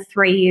then in the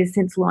 3 years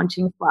since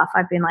launching Fluff,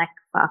 I've been like,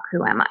 fuck,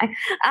 who am I?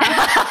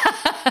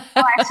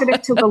 So I sort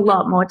of took a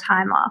lot more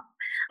time off.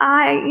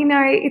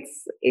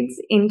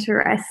 It's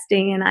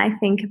interesting, and I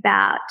think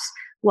about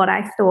what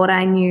I thought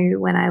I knew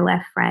when I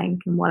left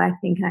Frank and what I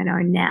think I know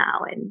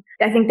now. And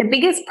I think the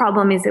biggest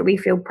problem is that we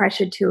feel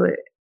pressure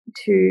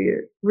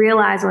to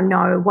realize or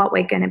know what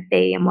we're going to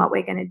be and what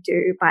we're going to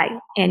do by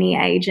any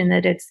age, and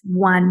that it's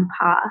one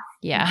path.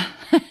 Yeah.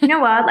 You know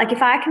what? Like,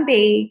 if I can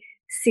be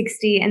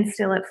 60 and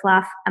still at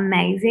Fluff,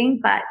 amazing.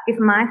 But if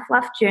my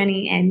Fluff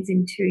journey ends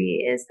in 2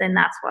 years, then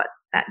that's what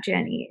that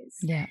journey is.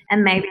 Yeah.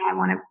 And maybe I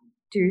want to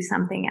do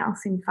something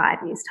else in 5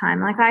 years'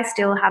 time. Like, I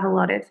still have a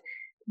lot of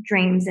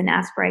dreams and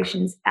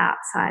aspirations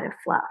outside of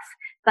Fluff.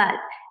 But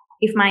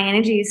if my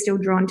energy is still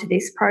drawn to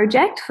this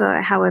project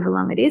for however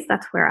long it is,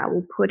 that's where I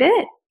will put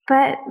it.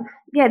 But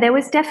yeah, there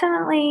was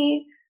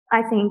definitely,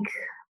 I think,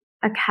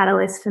 a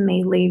catalyst for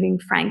me leaving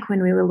Frank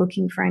when we were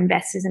looking for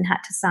investors and had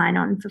to sign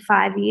on for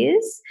 5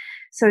 years.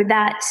 So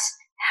that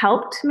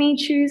helped me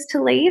choose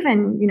to leave.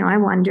 And, I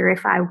wonder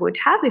if I would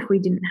have if we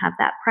didn't have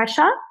that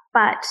pressure.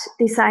 But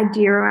this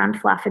idea around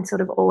Fluff had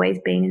sort of always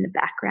been in the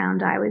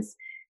background. I was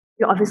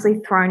obviously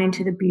thrown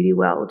into the beauty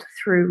world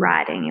through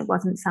writing. It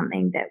wasn't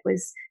something that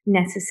was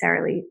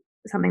necessarily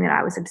something that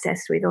I was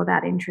obsessed with or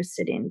that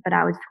interested in, but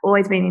I was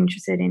always been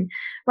interested in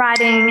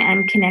writing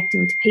and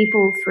connecting to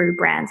people through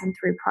brands and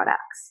through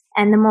products.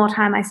 And the more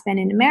time I spent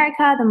in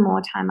America, the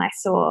more time I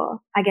saw,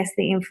 I guess,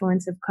 the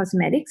influence of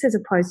cosmetics as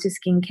opposed to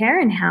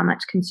skincare, and how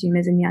much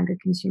consumers and younger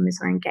consumers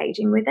were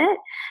engaging with it.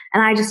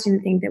 And I just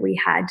didn't think that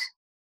we had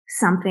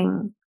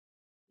something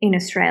in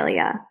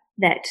Australia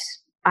that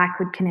I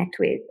could connect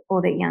with,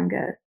 or that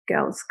younger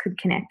girls could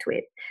connect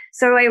with.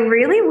 So it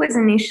really was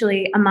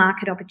initially a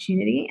market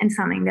opportunity and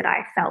something that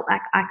I felt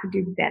like I could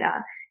do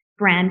better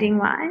branding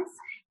wise.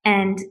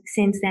 And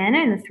since then,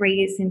 in the 3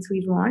 years since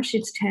we've launched,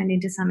 it's turned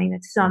into something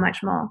that's so much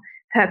more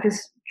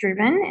purpose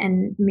driven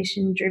and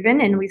mission driven,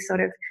 and we've sort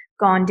of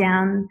gone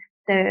down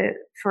the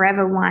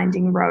forever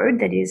winding road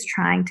that is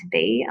trying to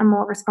be a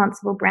more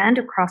responsible brand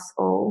across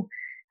all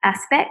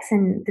aspects.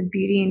 And the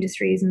beauty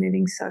industry is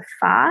moving so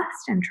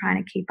fast and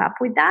trying to keep up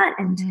with that,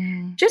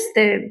 and just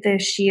the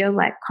sheer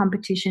like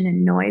competition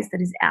and noise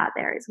that is out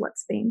there is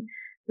what's been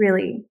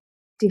really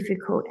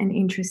difficult and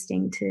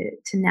interesting to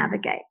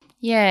navigate.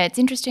 Yeah, it's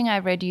interesting. I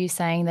read you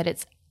saying that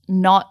it's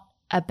not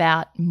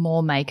about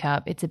more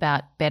makeup, it's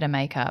about better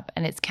makeup.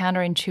 And it's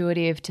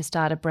counterintuitive to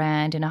start a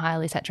brand in a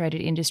highly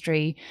saturated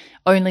industry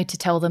only to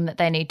tell them that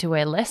they need to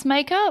wear less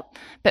makeup.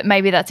 But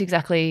maybe that's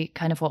exactly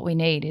kind of what we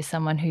need, is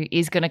someone who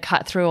is going to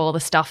cut through all the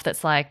stuff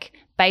that's like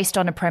based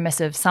on a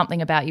premise of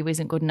something about you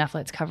isn't good enough,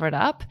 let's cover it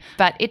up.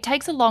 But it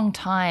takes a long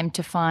time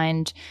to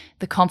find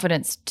the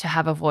confidence to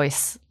have a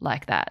voice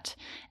like that.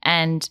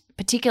 And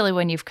particularly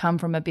when you've come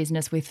from a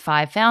business with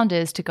 5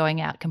 founders to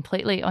going out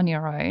completely on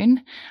your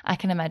own, I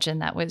can imagine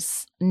that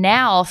was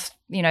now,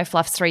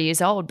 Fluff's 3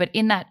 years old, but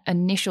in that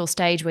initial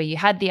stage where you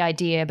had the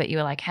idea, but you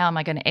were like, how am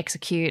I going to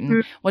execute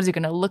and what is it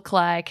going to look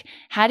like?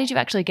 How did you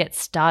actually get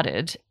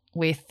started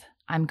with,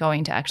 I'm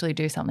going to actually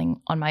do something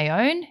on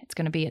my own. It's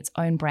going to be its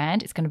own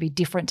brand. It's going to be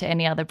different to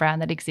any other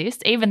brand that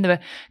exists. Even the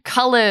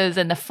colors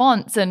and the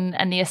fonts and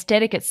the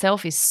aesthetic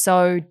itself is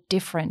so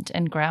different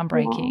and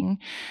groundbreaking.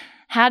 Yeah.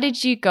 How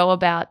did you go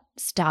about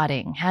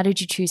starting? How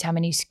did you choose how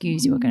many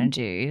SKUs you were going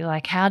to do?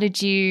 Like, how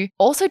did you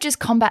also just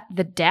combat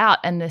the doubt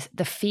and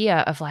the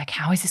fear of like,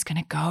 how is this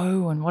going to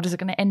go and what is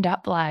it going to end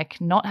up like,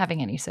 not having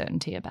any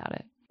certainty about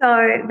it? So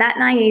that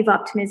naive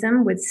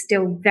optimism was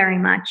still very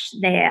much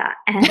there.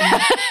 And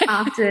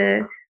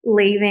after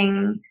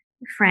leaving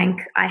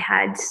Frank, I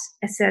had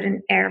a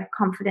certain air of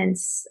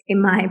confidence in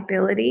my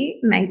ability,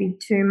 maybe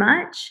too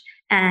much.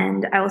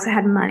 And I also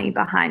had money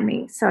behind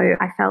me. So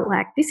I felt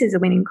like this is a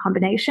winning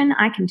combination.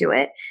 I can do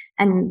it.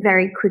 And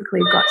very quickly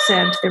got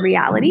served the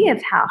reality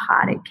of how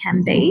hard it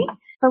can be.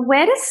 But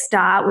where to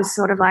start was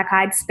sort of like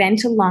I'd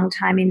spent a long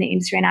time in the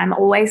industry, and I'm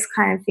always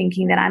kind of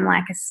thinking that I'm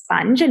like a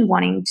sponge and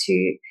wanting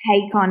to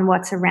take on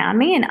what's around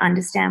me and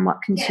understand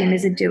what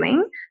consumers are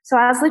doing. So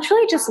I was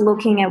literally just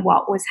looking at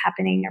what was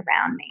happening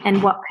around me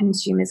and what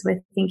consumers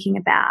were thinking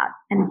about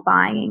and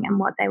buying and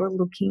what they were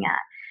looking at.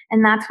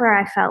 And that's where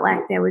I felt like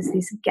there was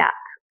this gap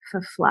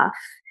for Fluff.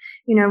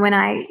 When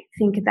I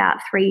think about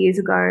 3 years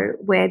ago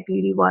where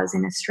beauty was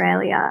in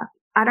Australia,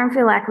 I don't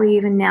feel like we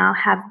even now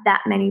have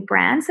that many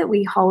brands that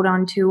we hold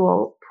on to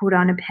or put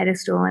on a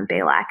pedestal and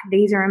be like,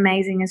 these are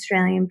amazing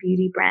Australian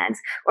beauty brands.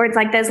 Or it's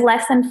like there's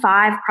less than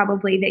 5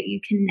 probably that you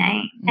can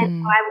name.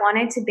 And so I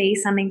wanted to be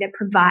something that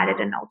provided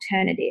an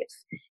alternative.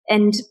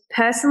 And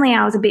personally,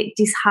 I was a bit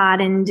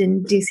disheartened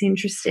and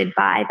disinterested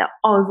by the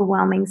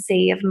overwhelming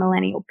sea of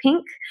millennial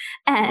pink.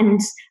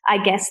 And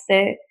I guess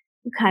the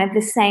kind of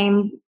the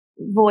same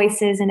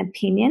voices and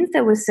opinions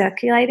that were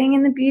circulating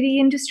in the beauty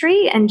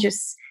industry, and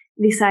just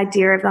this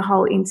idea of the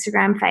whole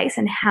Instagram face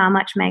and how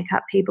much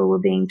makeup people were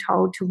being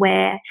told to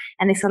wear,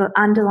 and this sort of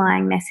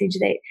underlying message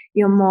that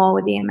you're more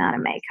with the amount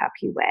of makeup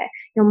you wear,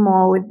 you're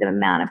more with the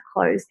amount of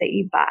clothes that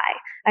you buy.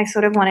 I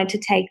sort of wanted to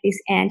take this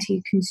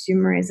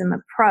anti-consumerism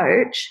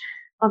approach,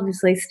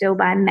 obviously still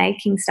by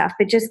making stuff,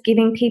 but just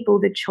giving people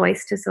the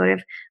choice to sort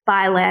of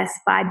buy less,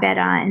 buy better,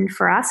 and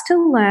for us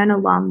to learn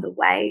along the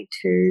way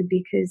too,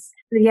 because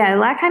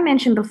like I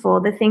mentioned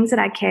before, the things that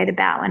I cared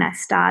about when I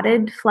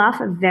started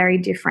Fluff are very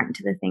different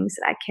to the things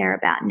that I care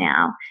about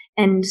now.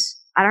 And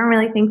I don't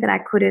really think that I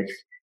could have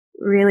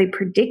really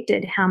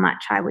predicted how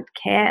much I would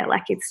care.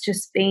 Like, it's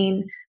just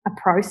been a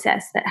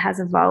process that has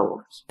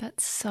evolved.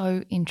 That's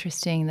so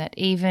interesting that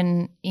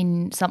even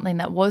in something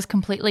that was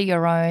completely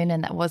your own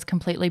and that was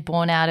completely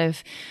born out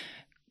of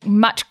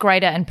much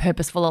greater and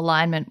purposeful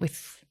alignment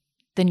with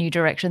the new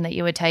direction that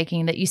you were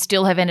taking, that you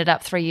still have ended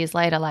up 3 years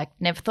later, like,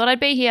 never thought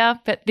I'd be here,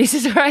 but this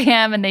is where I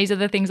am and these are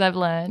the things I've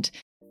learned.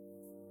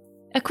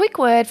 A quick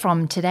word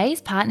from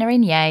today's partner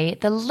in Yay,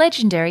 the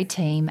legendary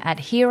team at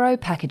Hero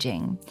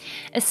Packaging.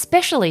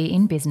 Especially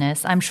in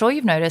business, I'm sure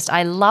you've noticed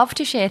I love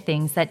to share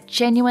things that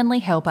genuinely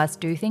help us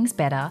do things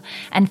better,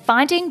 and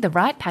finding the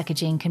right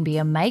packaging can be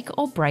a make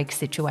or break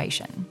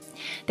situation.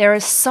 There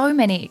are so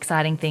many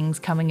exciting things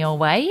coming your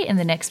way in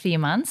the next few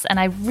months, and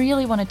I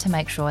really wanted to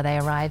make sure they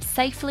arrive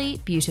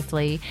safely,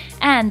 beautifully,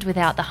 and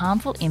without the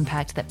harmful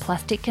impact that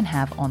plastic can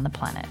have on the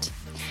planet.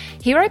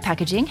 Hero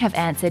Packaging have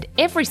answered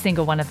every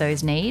single one of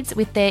those needs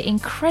with their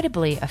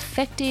incredibly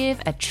effective,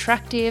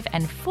 attractive,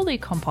 and fully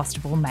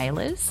compostable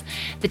mailers.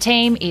 The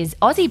team is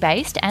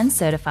Aussie-based and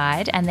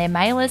certified, and their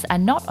mailers are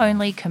not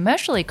only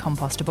commercially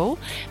compostable,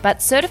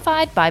 but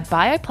certified by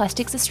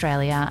Bioplastics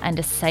Australia and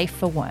are safe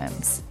for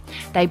worms.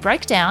 They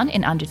break down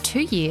in under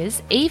 2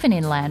 years, even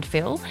in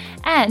landfill,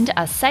 and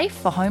are safe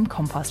for home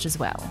compost as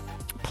well.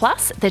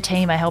 Plus, the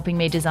team are helping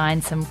me design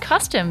some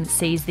custom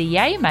Seize the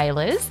Yay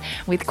mailers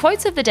with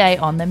quotes of the day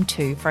on them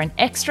too, for an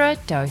extra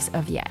dose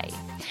of yay.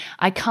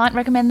 I can't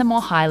recommend them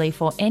more highly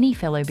for any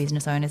fellow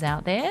business owners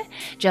out there.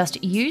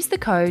 Just use the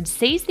code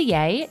Seize the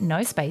Yay,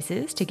 no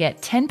spaces, to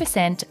get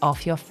 10%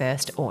 off your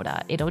first order.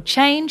 It'll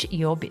change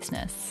your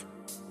business.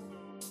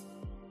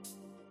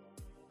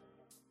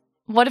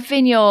 What have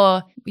been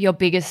your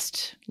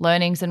biggest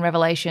learnings and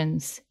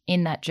revelations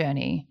in that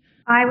journey?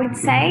 I would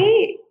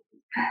say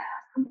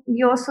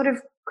your sort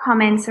of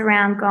comments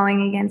around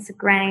going against the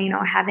grain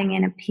or having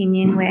an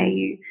opinion where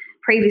you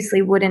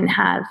previously wouldn't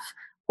have,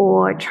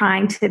 or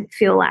trying to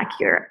feel like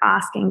you're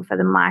asking for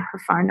the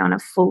microphone on a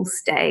full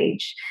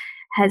stage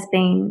has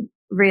been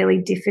really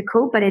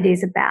difficult, but it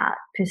is about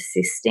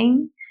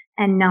persisting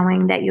and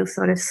knowing that you'll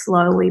sort of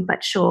slowly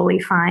but surely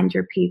find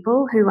your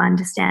people who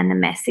understand the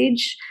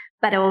message,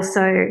 but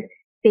also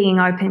being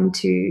open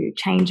to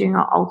changing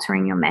or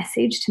altering your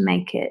message to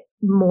make it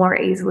more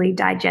easily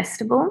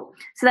digestible.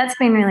 So that's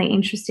been really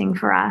interesting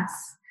for us.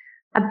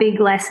 A big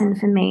lesson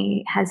for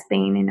me has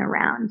been in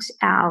around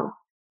our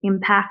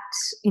impact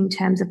in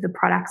terms of the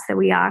products that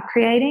we are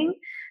creating.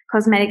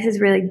 Cosmetics is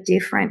really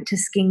different to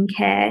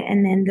skincare,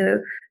 and then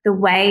the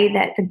way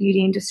that the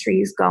beauty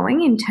industry is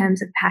going in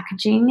terms of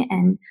packaging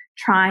and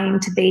trying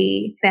to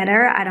be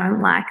better. I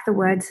don't like the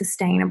word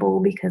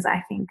sustainable because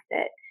I think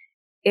that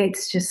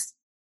it's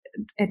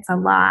a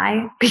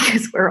lie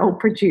because we're all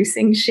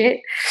producing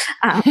shit.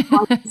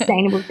 One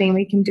sustainable thing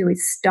we can do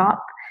is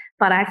stop.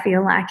 But I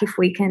feel like if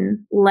we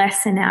can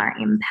lessen our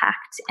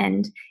impact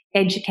and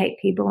educate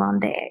people on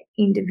their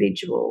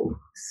individual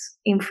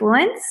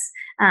influence,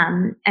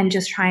 and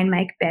just try and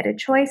make better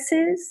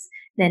choices,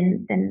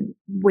 then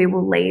we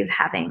will leave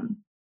having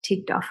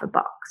ticked off a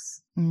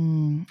box.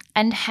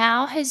 And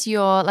how has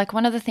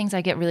one of the things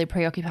I get really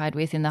preoccupied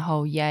with in the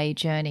whole yay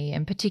journey,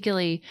 and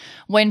particularly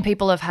when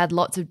people have had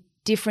lots of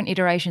different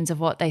iterations of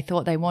what they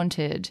thought they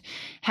wanted,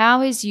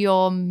 how is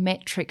your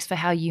metrics for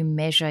how you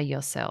measure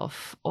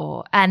yourself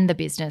and the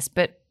business,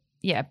 but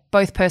yeah,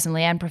 both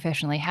personally and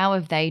professionally, how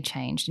have they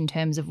changed in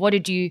terms of what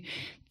did you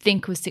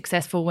think was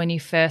successful when you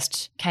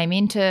first came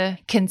in to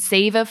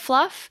conceive of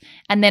Fluff?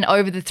 And then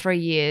over the 3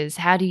 years,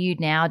 how do you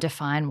now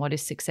define what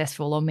is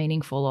successful or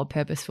meaningful or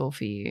purposeful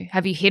for you?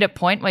 Have you hit a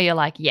point where you're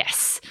like,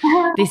 yes,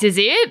 this is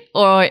it?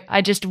 Or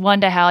I just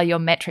wonder how your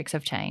metrics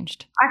have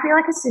changed. I feel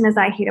like as soon as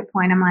I hit a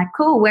point, I'm like,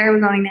 cool, where are we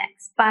going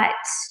next? But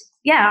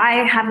yeah,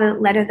 I have a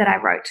letter that I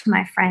wrote to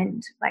my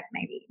friend like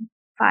maybe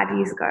 5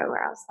 years ago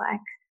where I was like,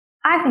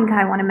 I think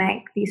I want to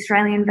make the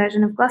Australian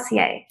version of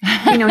Glossier.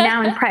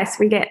 Now in press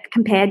we get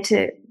compared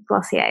to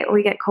Glossier, or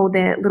we get called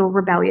their little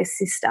rebellious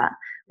sister,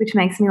 which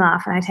makes me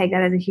laugh, and I take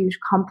that as a huge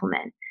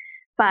compliment.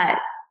 But,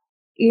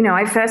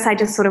 at first I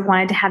just sort of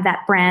wanted to have that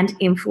brand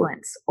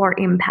influence or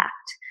impact.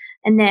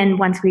 And then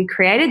once we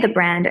created the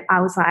brand, I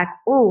was like,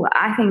 oh,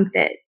 I think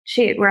that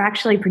we're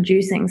actually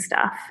producing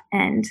stuff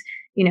and,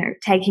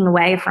 taking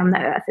away from the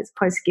earth as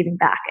opposed to giving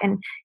back. And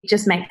it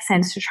just makes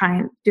sense to try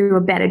and do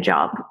a better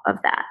job of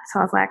that. So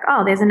I was like,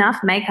 oh, there's enough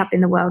makeup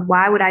in the world.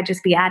 Why would I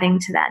just be adding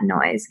to that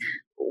noise?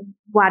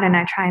 Why don't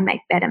I try and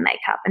make better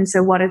makeup? And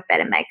so what does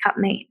better makeup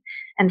mean?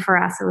 And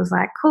for us, it was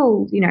like,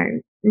 cool,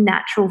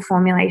 natural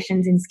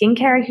formulations in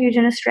skincare are huge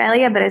in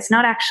Australia, but it's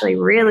not actually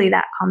really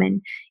that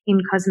common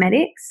in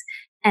cosmetics.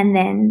 And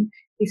then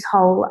this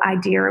whole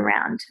idea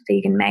around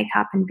vegan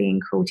makeup and being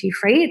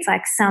cruelty-free. It's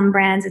like some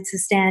brands, it's a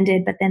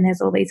standard, but then there's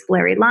all these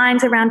blurry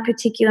lines around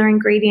particular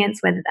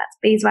ingredients, whether that's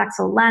beeswax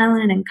or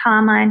lanolin and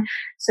carmine.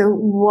 So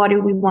what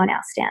do we want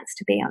our stance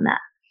to be on that?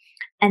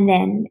 And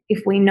then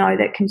if we know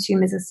that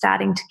consumers are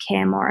starting to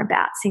care more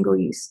about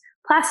single-use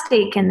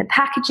plastic and the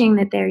packaging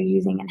that they're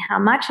using and how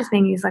much is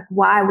being used, like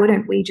why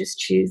wouldn't we just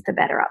choose the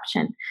better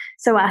option?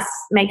 So us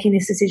making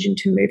this decision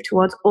to move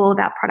towards all of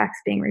our products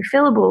being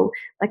refillable,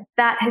 like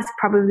that has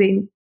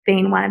probably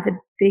been one of the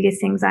biggest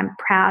things I'm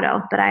proud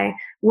of, but I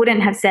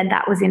wouldn't have said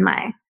that was in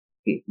my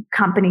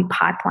company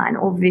pipeline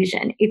or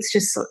vision. It's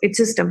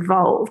just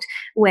evolved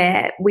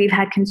where we've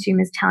had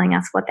consumers telling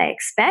us what they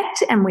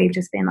expect, and we've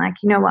just been like,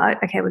 you know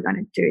what, okay, we're going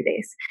to do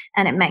this,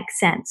 and it makes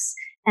sense,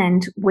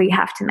 and we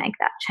have to make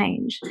that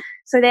change.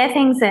 So they're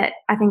things that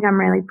I think I'm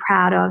really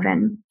proud of.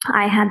 And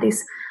I had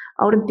this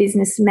older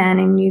businessman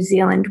in New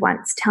Zealand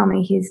once tell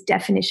me his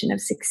definition of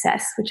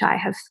success, which I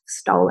have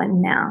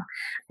stolen now.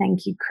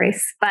 Thank you,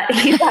 Chris. But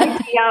his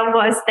idea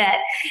was that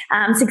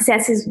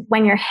success is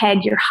when your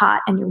head, your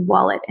heart, and your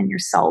wallet and your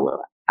soul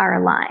are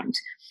aligned.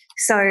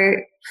 So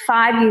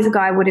 5 years ago,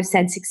 I would have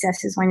said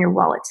success is when your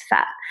wallet's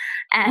fat.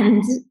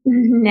 And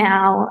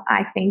now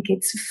I think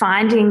it's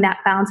finding that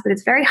balance, but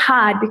it's very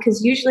hard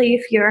because usually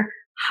if your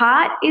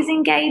heart is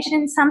engaged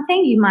in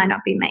something, you might not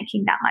be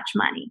making that much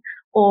money,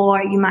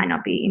 or you might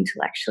not be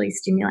intellectually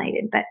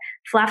stimulated. But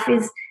Fluff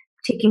is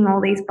ticking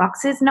all these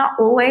boxes, not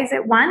always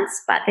at once,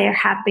 but there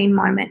have been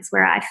moments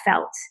where I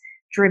felt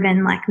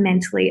driven, like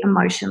mentally,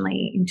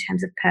 emotionally, in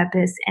terms of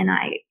purpose, and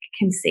I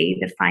can see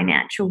the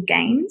financial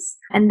gains.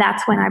 And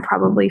that's when I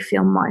probably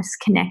feel most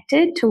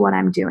connected to what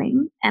I'm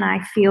doing. And I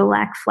feel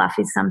like Fluff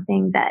is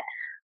something that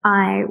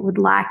I would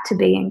like to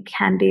be and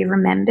can be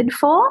remembered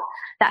for.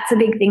 That's a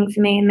big thing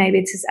for me. And maybe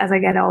it's just as I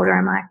get older,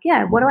 I'm like,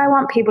 yeah, what do I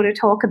want people to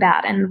talk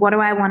about? And what do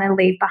I want to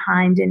leave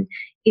behind? And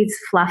is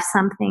Fluff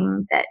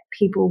something that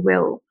people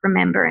will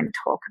remember and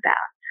talk about?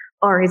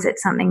 Or is it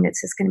something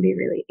that's just going to be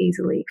really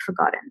easily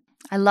forgotten?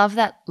 I love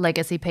that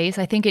legacy piece.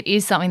 I think it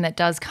is something that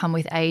does come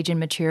with age and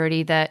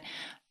maturity that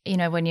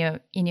when you're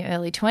in your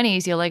early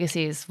 20s, your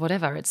legacy is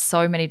whatever. It's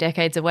so many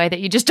decades away that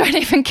you just don't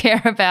even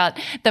care about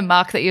the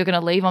mark that you're going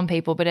to leave on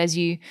people. But as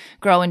you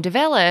grow and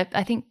develop,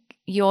 I think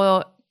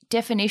your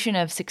definition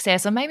of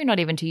success, or maybe not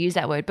even to use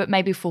that word, but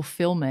maybe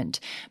fulfillment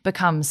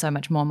becomes so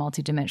much more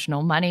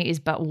multidimensional. Money is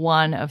but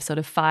one of sort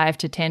of 5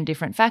 to 10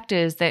 different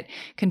factors that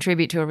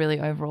contribute to a really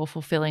overall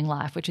fulfilling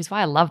life, which is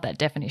why I love that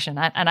definition.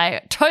 And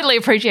I totally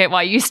appreciate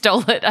why you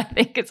stole it. I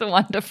think it's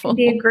wonderful.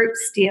 Be a group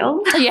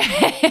steal.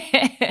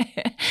 Yeah.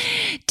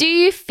 Do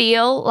you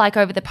feel like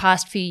over the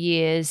past few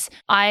years,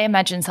 I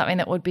imagine something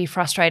that would be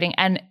frustrating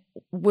and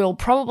will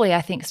probably,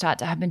 I think, start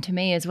to happen to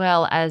me as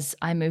well as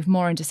I move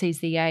more into Seize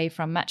the Yay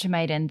from Matcha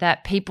Maiden,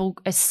 that people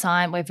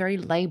assign, we're very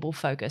label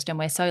focused and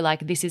we're so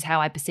like, this is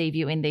how I perceive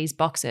you in these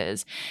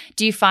boxes.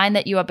 Do you find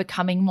that you are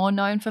becoming more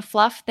known for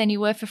fluff than you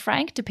were for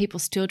Frank? Do people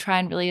still try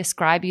and really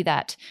ascribe you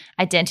that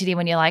identity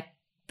when you're like,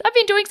 I've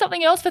been doing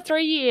something else for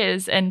 3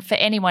 years? And for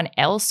anyone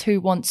else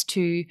who wants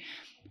to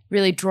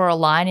really draw a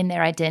line in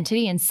their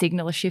identity and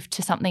signal a shift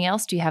to something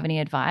else, do you have any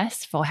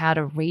advice for how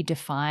to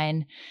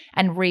redefine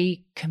and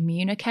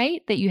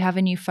re-communicate that you have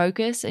a new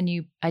focus, a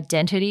new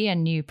identity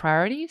and new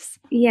priorities?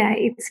 Yeah,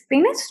 it's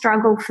been a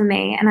struggle for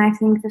me. And I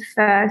think the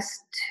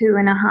first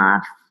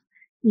 2.5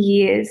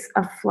 years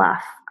of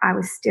fluff, I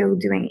was still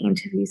doing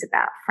interviews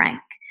about Frank.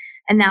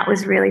 And that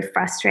was really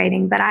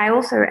frustrating. But I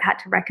also had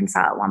to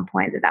reconcile at one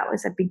point that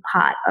was a big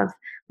part of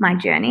my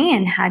journey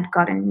and had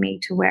gotten me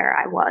to where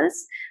I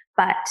was.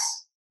 But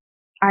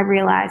I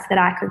realized that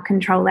I could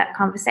control that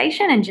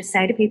conversation and just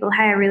say to people,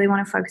 hey, I really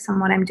want to focus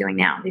on what I'm doing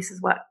now. This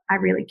is what I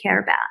really care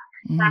about.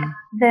 But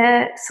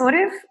the sort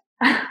of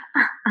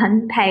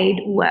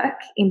unpaid work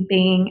in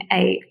being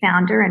a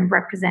founder and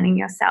representing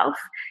yourself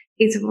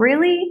is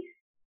really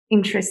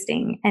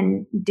interesting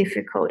and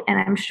difficult. And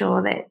I'm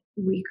sure that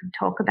we could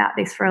talk about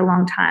this for a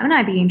long time. And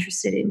I'd be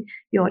interested in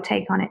your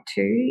take on it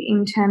too,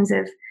 in terms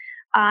of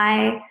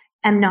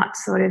I'm not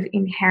sort of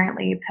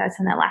inherently a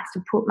person that likes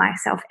to put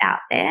myself out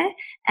there,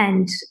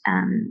 and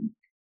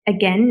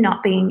again,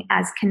 not being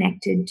as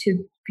connected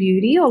to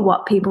beauty or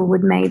what people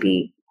would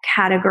maybe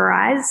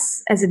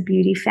categorize as a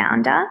beauty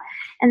founder.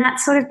 And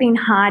that's sort of been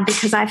hard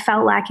because I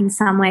felt like in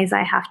some ways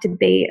I have to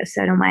be a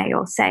certain way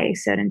or say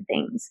certain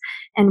things.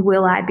 And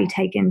will I be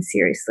taken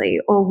seriously,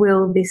 or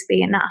will this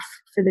be enough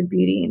for the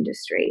beauty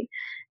industry?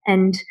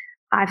 And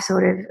I've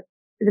sort of,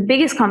 the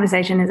biggest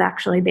conversation has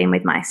actually been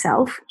with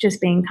myself,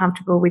 just being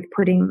comfortable with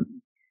putting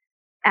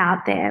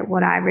out there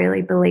what I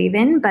really believe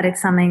in. But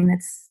it's something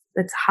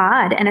that's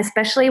hard. And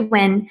especially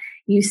when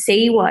you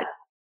see what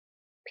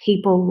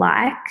people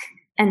like,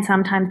 and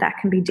sometimes that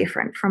can be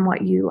different from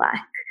what you like.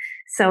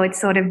 So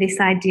it's sort of this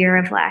idea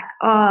of like,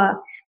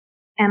 oh,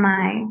 am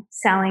I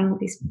selling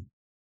this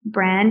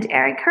brand,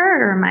 Erika,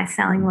 or am I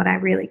selling what I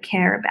really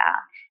care about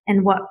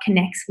and what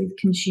connects with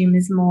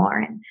consumers more?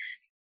 And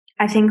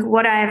I think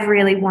what I've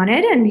really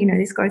wanted, and,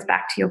 this goes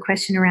back to your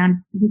question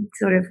around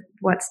sort of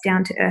what's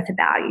down to earth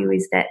about you,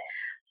 is that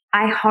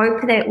I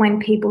hope that when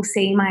people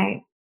see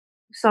my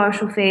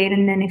social feed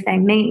and then if they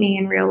meet me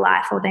in real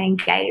life or they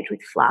engage with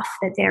fluff,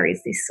 that there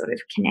is this sort of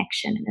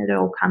connection and it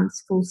all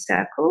comes full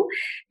circle.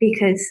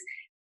 Because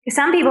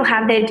some people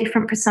have their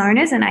different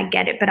personas and I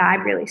get it, but I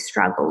really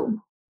struggle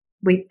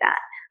with that.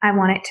 I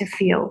want it to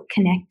feel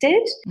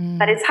connected,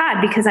 but it's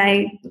hard because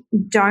I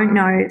don't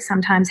know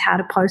sometimes how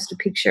to post a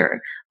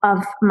picture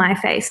of my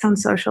face on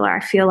social, or I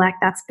feel like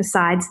that's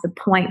besides the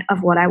point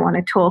of what I want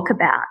to talk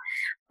about.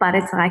 But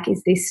it's like,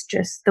 is this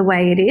just the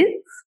way it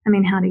is? I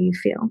mean, how do you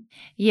feel?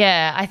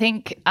 Yeah, I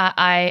think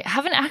I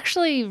haven't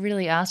actually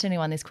really asked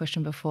anyone this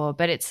question before,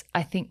 but it's,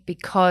 I think,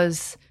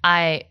 because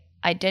I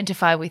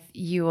identify with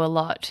you a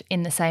lot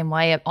in the same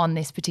way on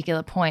this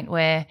particular point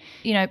where,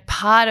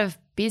 part of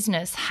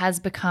business has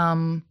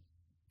become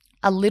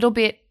a little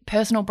bit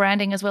personal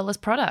branding as well as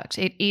product.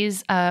 It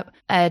is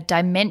a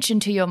dimension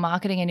to your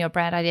marketing and your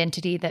brand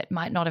identity that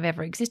might not have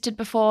ever existed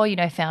before.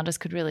 Founders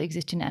could really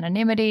exist in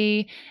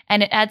anonymity,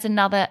 and it adds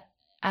another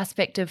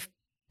aspect of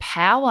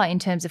power in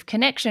terms of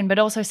connection, but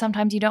also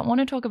sometimes you don't want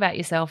to talk about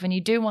yourself and you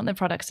do want the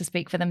products to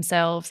speak for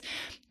themselves,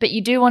 but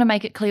you do want to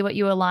make it clear what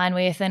you align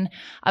with. And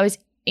I was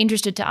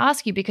interested to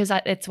ask you because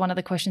it's one of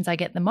the questions I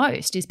get the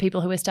most is people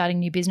who are starting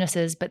new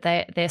businesses, but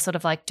they're sort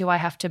of like, do I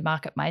have to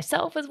market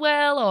myself as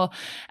well?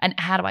 And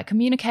how do I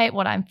communicate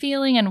what I'm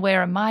feeling, and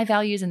where are my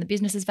values and the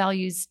business's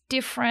values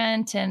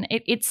different? And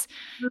it's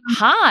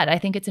hard. I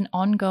think it's an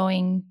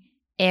ongoing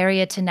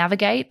area to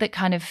navigate, that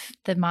kind of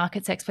the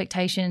market's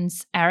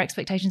expectations, our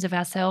expectations of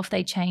ourselves,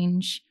 they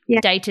change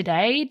day to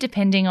day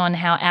depending on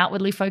how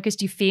outwardly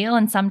focused you feel.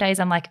 And some days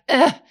I'm like,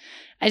 ugh,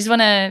 I just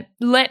want to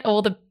let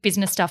all the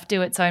business stuff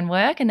do its own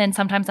work. And then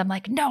sometimes I'm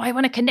like, no, I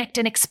want to connect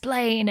and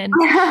explain. And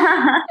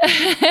I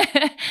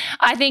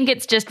think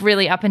it's just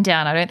really up and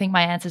down. I don't think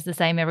my answer's the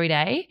same every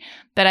day,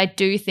 but I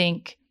do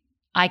think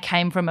I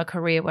came from a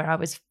career where I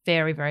was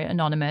very, very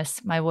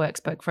anonymous. My work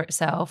spoke for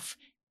itself.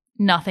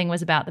 Nothing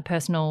was about the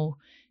personal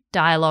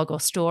dialogue or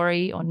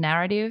story or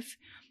narrative,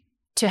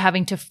 to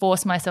having to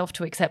force myself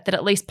to accept that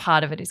at least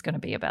part of it is going to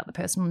be about the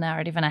personal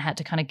narrative. And I had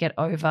to kind of get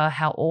over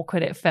how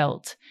awkward it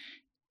felt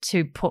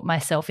to put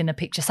myself in the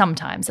picture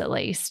sometimes at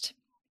least.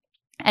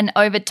 And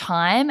over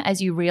time,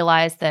 as you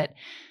realize that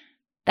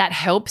that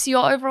helps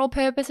your overall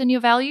purpose and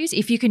your values,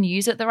 if you can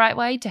use it the right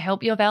way to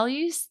help your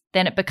values,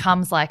 then it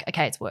becomes like,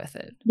 okay, it's worth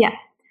it. Yeah.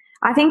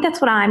 I think that's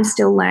what I'm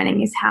still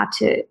learning, is how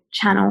to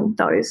channel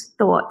those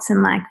thoughts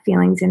and like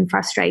feelings and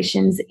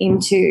frustrations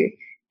into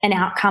an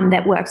outcome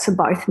that works for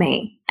both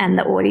me and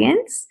the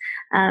audience.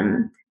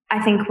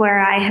 I think where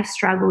I have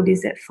struggled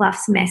is that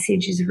Fluff's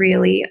message is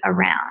really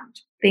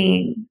around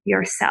being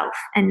yourself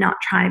and not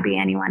trying to be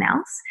anyone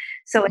else.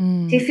 So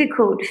it's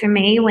difficult for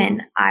me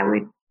when I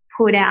would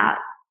put out,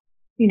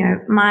 you know,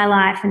 my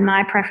life and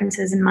my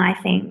preferences and my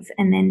things,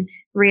 and then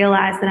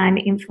realize that I'm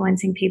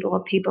influencing people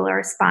or people are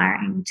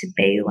aspiring to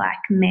be like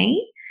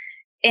me.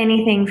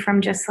 Anything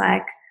from just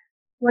like,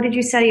 what did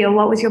you study, or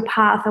what was your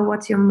path, or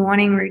what's your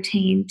morning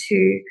routine,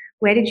 to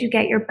where did you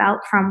get your belt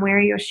from, where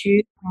are your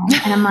shoes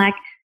from? And I'm like,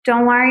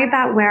 don't worry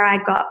about where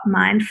I got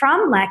mine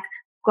from. Like,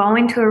 go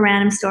into a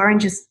random store and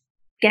just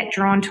get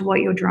drawn to what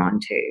you're drawn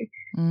to.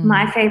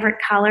 My favorite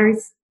color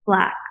is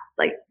black.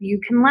 Like, you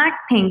can like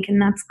pink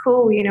and that's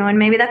cool, you know, and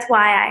maybe that's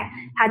why I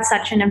had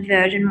such an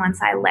aversion once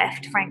I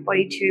left Frank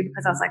Body 2,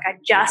 because I was like, I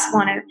just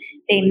want to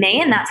be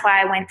me. And that's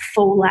why I went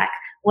full, like,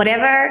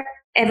 whatever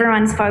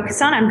everyone's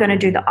focused on, I'm going to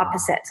do the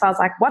opposite. So I was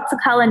like, what's the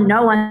color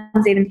no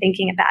one's even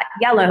thinking about?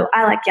 Yellow.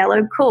 I like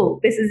yellow. Cool.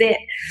 This is it.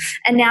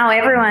 And now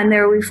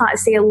we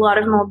see a lot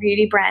of more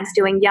beauty brands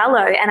doing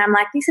yellow. And I'm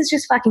like, this is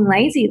just fucking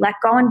lazy. Like,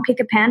 go and pick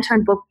a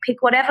Pantone book,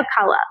 pick whatever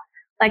color.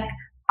 Like,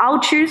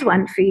 I'll choose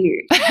one for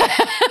you.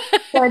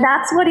 So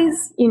that's what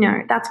is, you know,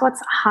 that's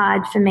what's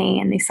hard for me.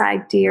 And this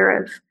idea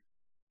of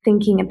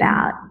thinking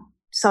about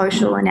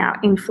social and our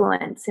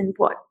influence and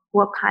what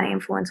kind of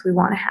influence we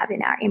want to have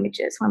in our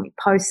images when we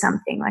post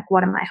something. Like,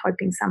 what am I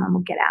hoping someone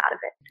will get out of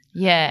it?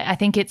 Yeah, I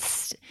think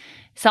it's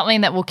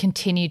something that will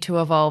continue to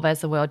evolve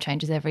as the world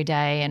changes every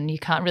day, and you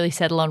can't really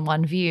settle on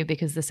one view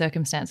because the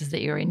circumstances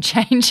that you're in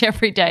change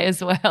every day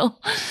as well.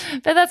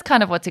 But that's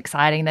kind of what's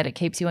exciting, that it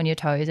keeps you on your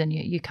toes and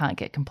you can't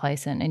get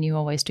complacent, and you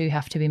always do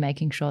have to be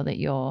making sure that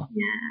your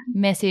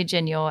message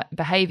and your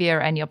behavior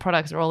and your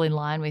products are all in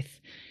line with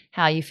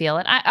how you feel.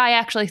 And I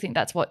actually think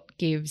that's what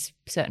gives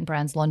certain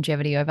brands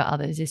longevity over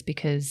others, is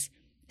because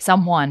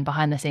someone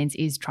behind the scenes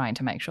is trying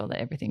to make sure that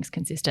everything's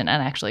consistent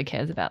and actually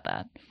cares about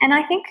that. And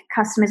I think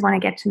customers want to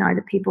get to know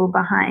the people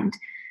behind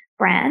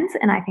brands,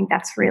 and I think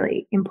that's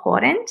really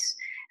important,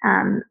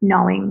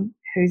 knowing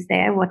who's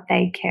there, what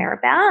they care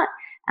about,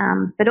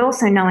 but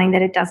also knowing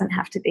that it doesn't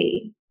have to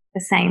be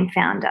the same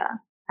founder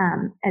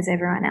as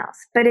everyone else.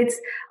 But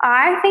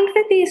I think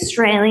that the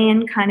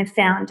Australian kind of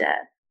founder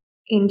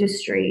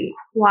industry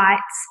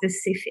quite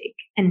specific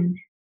and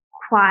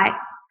quite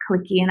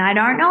clicky, and I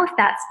don't know if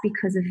that's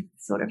because of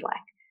sort of like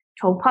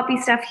tall poppy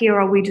stuff here,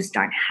 or we just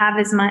don't have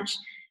as much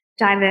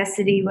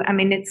diversity. I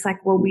mean, it's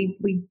like, well,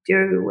 we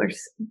do.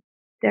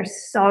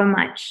 There's so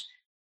much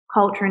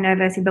culture and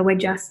diversity, but we're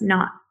just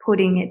not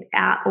putting it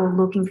out or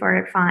looking for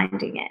it,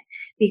 finding it.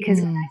 Because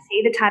when I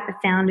see the type of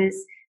founders,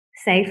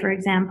 say, for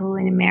example,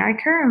 in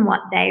America, and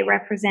what they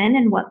represent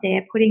and what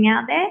they're putting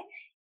out there,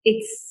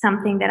 it's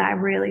something that I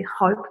really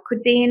hope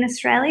could be in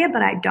Australia,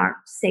 but I don't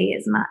see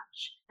as much.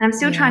 And I'm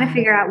still trying to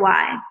figure out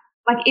why.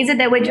 Like, is it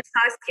that we're just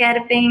so scared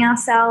of being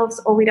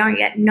ourselves, or we don't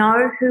yet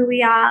know who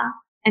we are,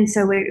 and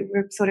so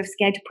we're sort of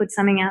scared to put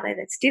something out there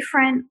that's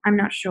different? I'm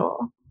not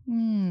sure.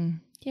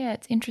 Yeah,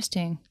 it's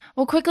interesting.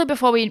 Well, quickly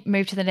before we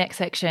move to the next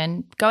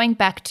section, going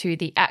back to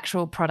the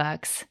actual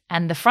products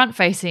and the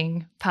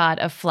front-facing part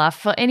of Fluff,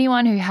 for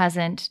anyone who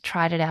hasn't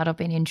tried it out or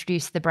been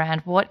introduced to the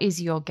brand, what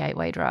is your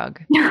gateway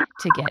drug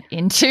to get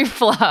into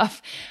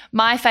Fluff?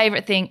 My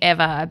favourite thing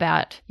ever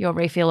about your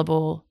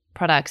refillable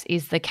products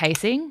is the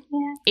casing.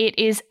 Yeah. It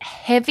is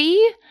heavy,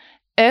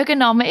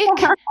 ergonomic.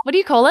 What do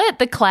you call it?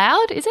 The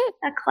cloud, is it?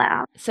 A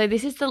cloud. So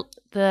this is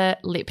the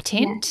lip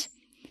tint. Yes.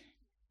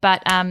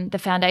 But the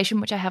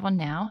foundation, which I have on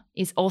now,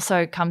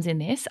 also comes in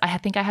this. I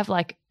think I have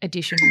like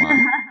edition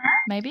 1,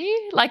 maybe,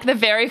 like the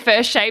very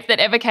first shape that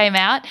ever came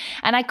out.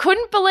 And I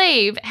couldn't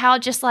believe how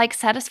just like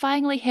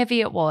satisfyingly heavy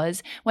it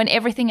was when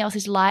everything else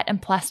is light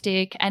and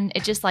plastic, and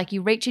it just like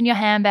you reach in your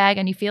handbag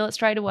and you feel it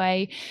straight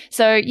away.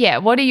 So yeah,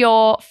 what are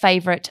your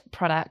favorite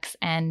products?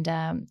 And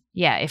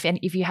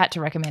if you had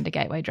to recommend a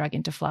gateway drug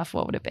into Fluff,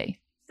 what would it be?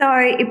 So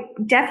it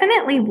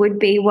definitely would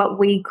be what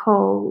we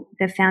call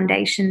the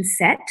foundation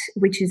set,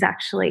 which is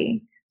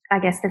actually, I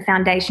guess, the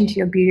foundation to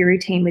your beauty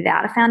routine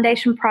without a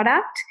foundation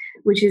product,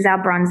 which is our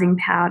bronzing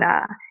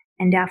powder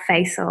and our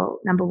face oil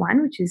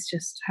 #1, which is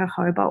just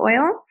jojoba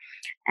oil.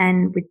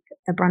 And with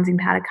the bronzing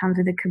powder comes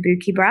with a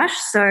kabuki brush.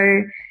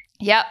 So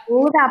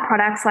all of our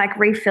products, like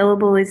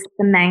refillable, is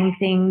the main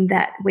thing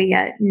that we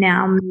are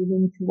now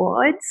moving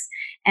towards.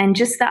 And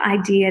just the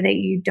idea that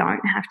you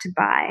don't have to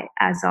buy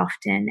as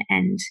often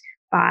and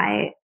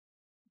buy,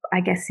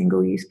 I guess,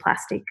 single-use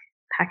plastic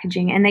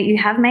packaging, and that you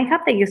have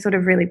makeup that you're sort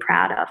of really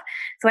proud of.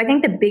 So I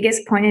think the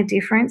biggest point of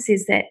difference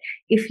is that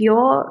if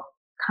you're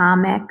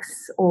Carmex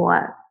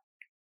or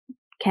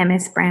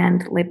chemist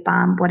brand lip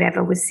balm,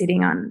 whatever was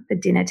sitting on the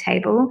dinner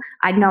table,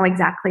 I'd know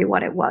exactly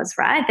what it was,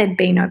 right? There'd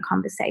be no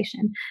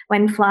conversation.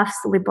 When Fluff's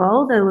lip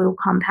oil, the little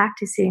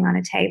compact, is sitting on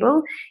a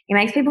table, it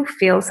makes people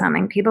feel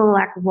something. People are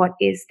like, what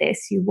is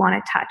this? You want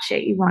to touch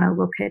it. You want to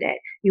look at it.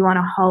 You want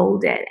to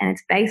hold it. And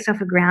it's based off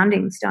a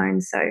grounding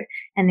stone. So,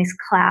 and this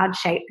cloud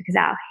shape, because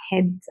our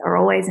heads are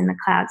always in the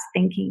clouds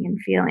thinking and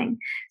feeling.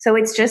 So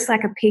it's just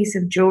like a piece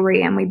of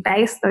jewelry. And we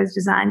base those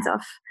designs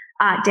off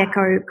Art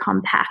Deco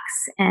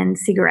compacts and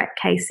cigarette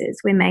cases,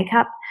 where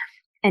makeup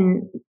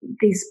and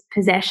these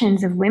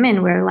possessions of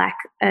women were like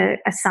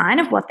a sign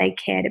of what they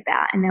cared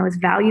about, and there was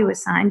value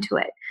assigned to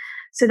it.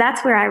 So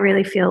that's where I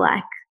really feel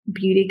like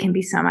beauty can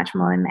be so much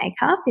more than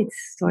makeup.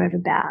 It's sort of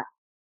about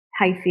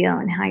how you feel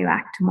and how you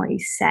act and what you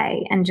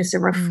say, and just a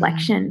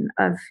reflection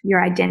of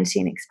your identity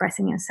and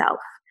expressing yourself.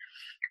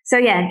 So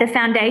yeah, the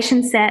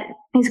foundation set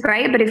is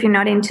great, but if you're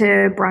not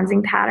into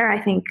bronzing powder, I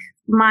think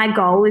my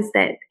goal is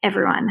that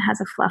everyone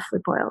has a fluff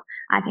lip oil.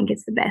 I think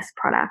it's the best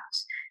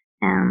product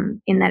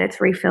in that it's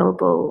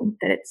refillable,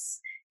 that it's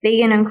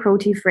vegan and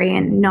cruelty-free,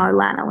 and no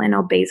lanolin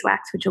or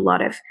beeswax, which a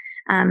lot of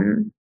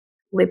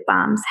lip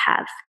balms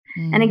have.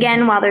 And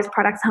again, while those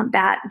products aren't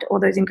bad, or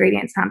those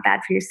ingredients aren't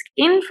bad for your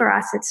skin, for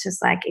us, it's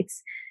just like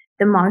it's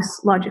the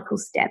most logical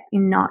step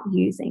in not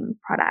using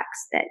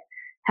products that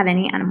have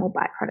any animal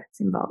byproducts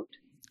involved.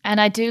 And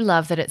I do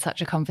love that it's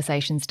such a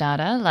conversation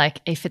starter.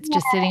 Like if it's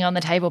just sitting on the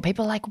table,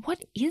 people are like,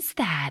 what is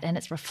that? And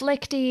it's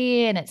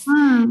reflecty, and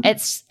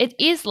it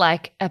is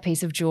like a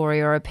piece of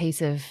jewelry or a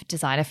piece of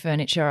designer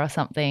furniture or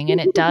something. And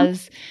it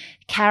does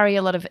carry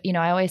a lot of,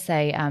 I always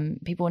say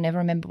people will never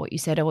remember what you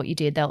said or what you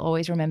did. They'll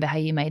always remember how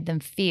you made them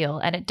feel.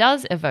 And it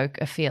does evoke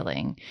a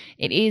feeling.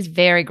 It is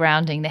very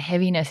grounding. The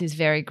heaviness is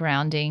very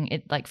grounding.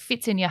 It like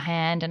fits in your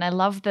hand. And I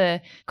love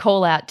the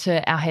call out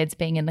to our heads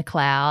being in the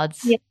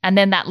clouds. Yeah. And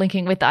then that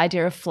linking with the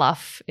idea of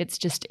fluff.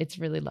 It's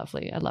really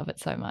lovely. I love it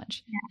so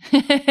much.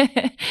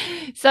 Yeah.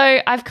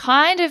 So I've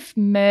kind of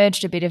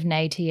merged a bit of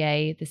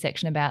NATA, the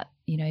section about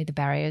the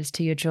barriers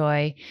to your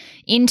joy,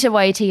 into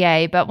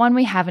WTA, but one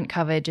we haven't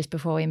covered just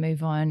before we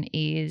move on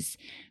is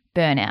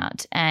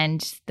burnout. And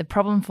the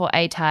problem for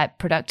A-type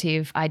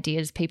productive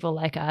ideas people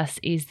like us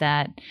is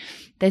that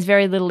there's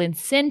very little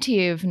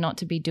incentive not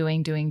to be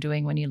doing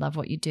when you love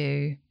what you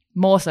do.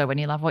 More so when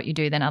you love what you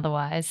do than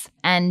otherwise.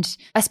 And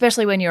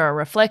especially when you're a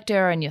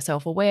reflector and you're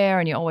self-aware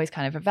and you're always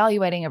kind of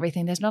evaluating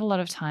everything, there's not a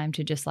lot of time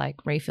to just like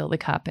refill the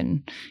cup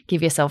and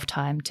give yourself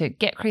time to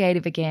get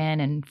creative again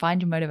and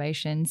find your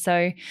motivation.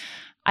 So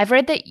I've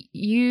read that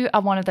you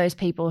are one of those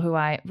people who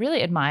I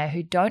really admire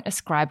who don't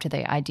ascribe to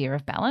the idea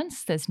of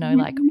balance. There's no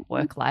like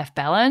work-life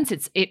balance.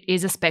 It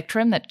is a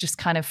spectrum that just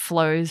kind of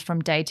flows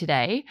from day to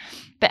day.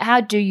 But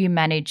how do you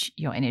manage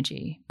your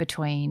energy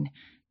between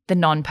the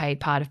non-paid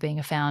part of being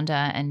a founder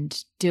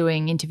and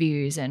doing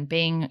interviews and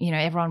being,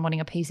 everyone wanting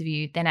a piece of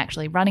you, then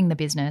actually running the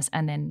business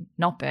and then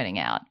not burning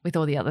out with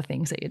all the other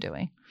things that you're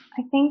doing?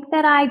 I think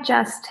that I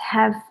just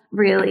have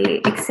really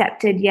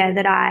accepted,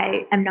 that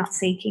I am not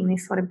seeking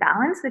this sort of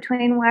balance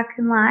between work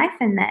and life,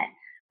 and that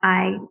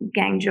I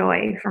gain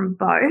joy from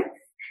both,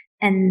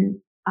 and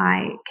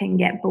I can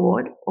get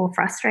bored or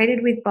frustrated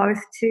with both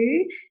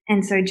too.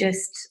 And so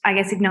just, I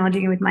guess,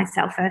 acknowledging it with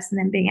myself first and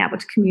then being able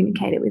to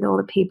communicate it with all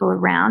the people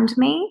around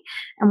me.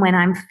 And when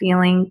I'm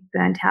feeling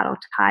burnt out or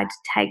tired, to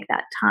take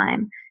that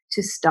time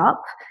to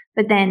stop.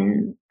 But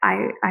then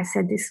I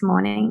said this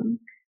morning,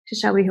 to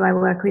show you who I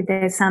work with,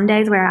 there's some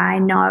days where I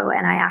know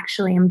and I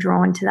actually am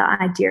drawn to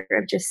the idea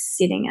of just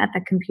sitting at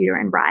the computer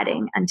and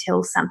writing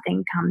until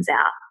something comes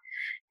out.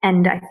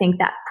 And I think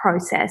that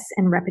process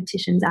and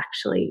repetitions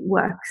actually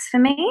works for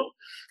me.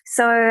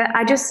 So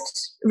I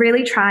just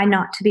really try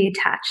not to be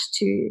attached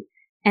to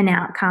an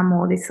outcome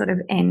or this sort of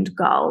end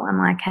goal. I'm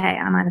like, hey,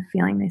 I'm either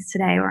feeling this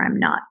today or I'm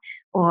not,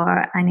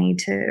 or I need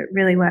to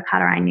really work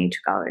harder. I need to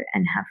go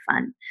and have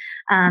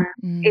fun.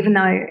 Even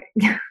though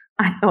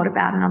I thought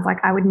about it and I was like,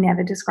 I would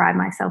never describe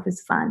myself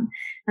as fun.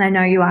 And I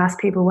know you ask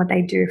people what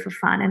they do for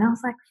fun. And I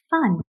was like,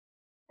 fun.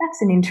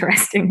 That's an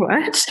interesting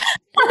word.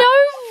 No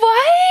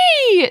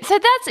way. So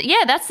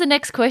that's the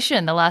next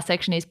question. The last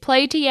section is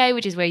play TA,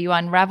 which is where you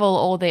unravel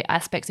all the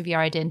aspects of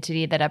your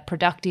identity that are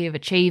productive,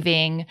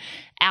 achieving,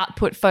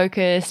 output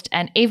focused.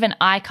 And even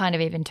I kind of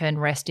even turn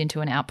rest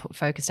into an output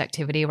focused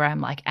activity where I'm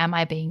like, am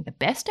I being the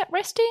best at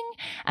resting?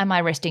 Am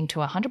I resting to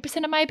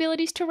 100% of my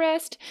abilities to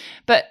rest?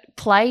 But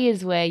play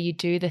is where you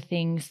do the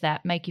things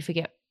that make you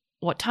forget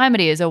what time it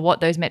is or what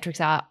those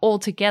metrics are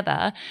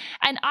altogether.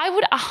 And I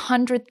would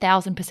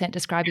 100,000%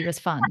 describe you as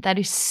fun. That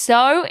is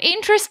so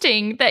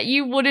interesting that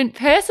you wouldn't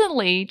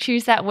personally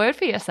choose that word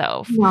for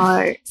yourself.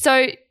 No.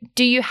 So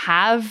do you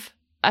have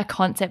a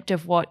concept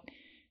of what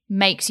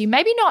makes you,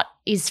 maybe not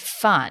is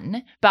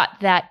fun, but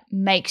that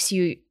makes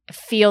you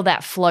feel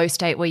that flow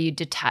state where you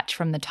detach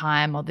from the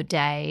time or the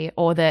day,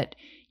 or that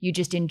you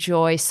just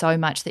enjoy so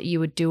much that you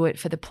would do it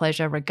for the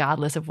pleasure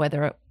regardless of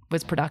whether it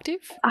was productive?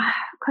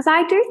 Because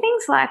I do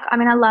things like,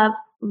 I love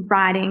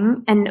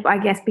writing, and I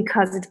guess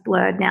because it's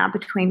blurred now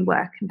between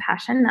work and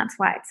passion, that's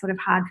why it's sort of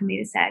hard for me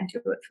to say I do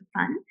it for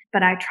fun,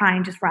 but I try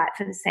and just write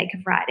for the sake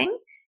of writing.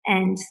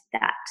 And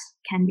that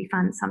can be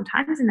fun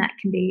sometimes, and that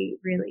can be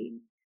really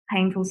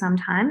painful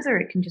sometimes, or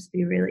it can just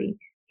be really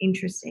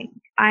interesting.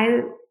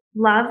 I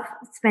love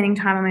spending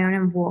time on my own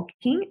and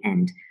walking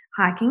and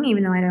hiking,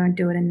 even though I don't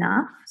do it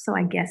enough. So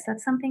I guess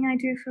that's something I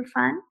do for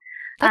fun.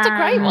 That's a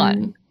great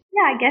one.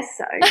 Yeah, I guess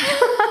so.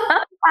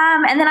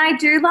 And then I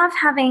do love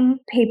having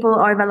people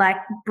over, like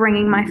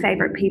bringing my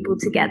favorite people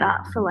together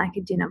for like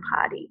a dinner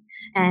party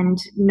and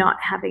not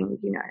having,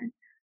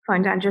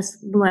 phone down,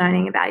 just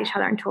learning about each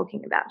other and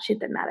talking about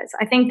shit that matters.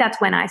 I think that's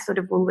when I sort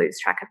of will lose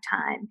track of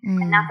time.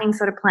 And nothing's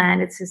sort of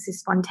planned. It's just this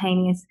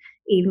spontaneous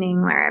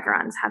evening where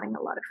everyone's having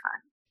a lot of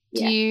fun.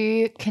 Do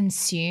you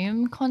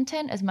consume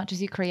content as much as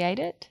you create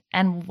it?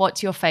 And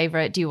what's your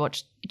favorite? Do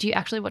you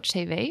actually watch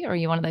TV, or are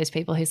you one of those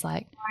people who's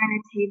like, I own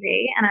a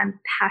TV and I'm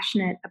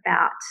passionate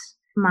about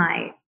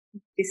my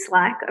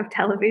dislike of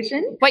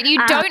television. Wait, you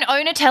don't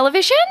own a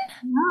television?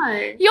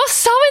 No. You're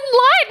so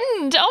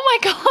enlightened. Oh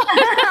my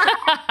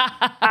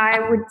God. I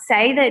would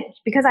say that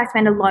because I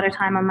spend a lot of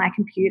time on my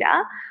computer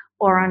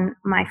or on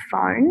my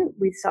phone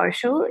with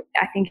social,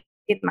 I think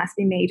it must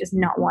be me just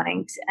not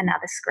wanting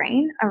another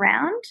screen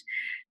around.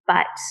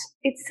 But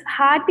it's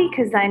hard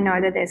because I know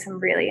that there's some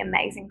really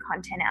amazing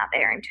content out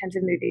there in terms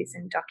of movies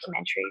and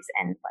documentaries.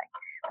 And like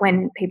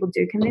when people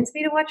do convince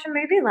me to watch a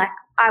movie, like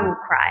I will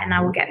cry and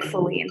I will get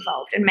fully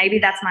involved. And maybe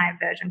that's my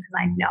aversion because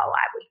I know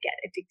I would get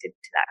addicted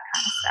to that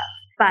kind of stuff.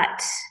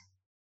 But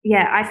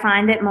yeah, I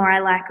find it more I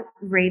like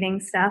reading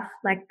stuff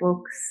like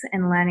books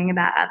and learning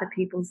about other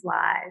people's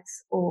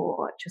lives,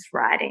 or just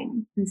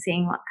writing and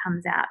seeing what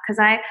comes out. Because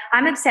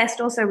I'm obsessed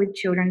also with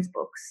children's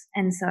books.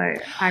 And so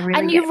I really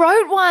And you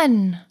wrote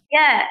one.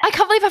 Yeah. I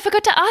can't believe I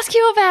forgot to ask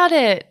you about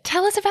it.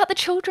 Tell us about the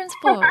children's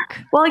book.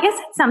 Well, I guess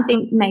it's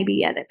something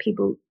maybe, that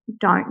people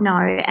don't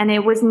know. And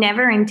it was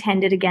never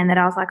intended again that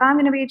I was like, I'm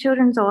going to be a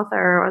children's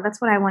author or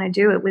that's what I want to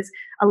do. It was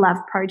a love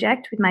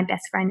project with my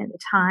best friend at the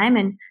time,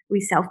 and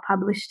we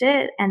self-published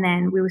it. And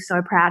then we were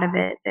so proud of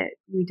it that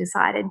we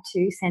decided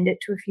to send it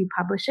to a few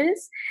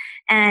publishers,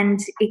 and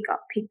it got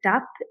picked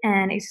up.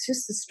 And it's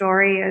just a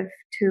story of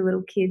two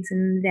little kids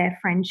and their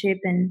friendship,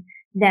 and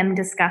them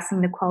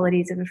discussing the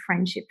qualities of a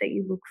friendship that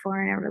you look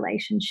for in a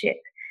relationship,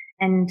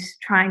 and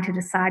trying to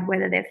decide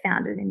whether they're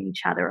found it in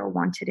each other or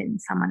want it in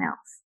someone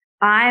else.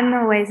 I'm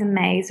always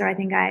amazed, or I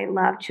think I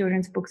love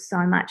children's books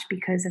so much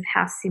because of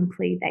how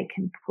simply they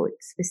can put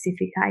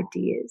specific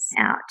ideas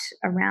out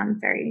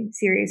around very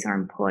serious or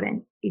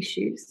important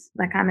issues.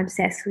 Like I'm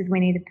obsessed with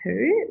Winnie the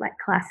Pooh, like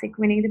classic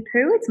Winnie the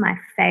Pooh. It's my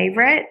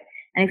favorite.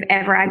 And if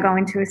ever I go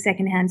into a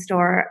secondhand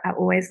store, I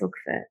always look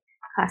for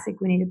classic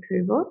Winnie the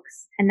Pooh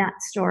books. And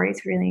that story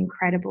is really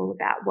incredible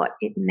about what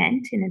it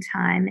meant in a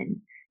time. And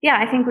yeah,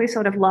 I think we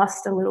sort of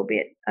lost a little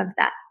bit of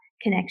that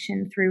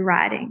connection through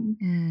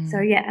writing. So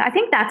yeah, I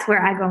think that's where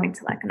I go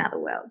into like another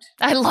world.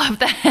 I love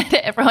that.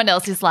 Everyone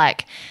else is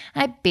like,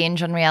 I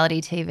binge on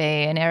reality TV,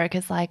 and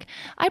Erika's like,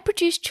 I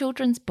produce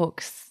children's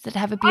books that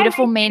have a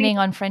beautiful meaning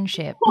on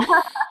friendship.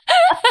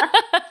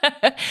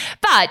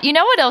 But you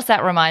know what else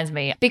that reminds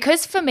me?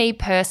 Because for me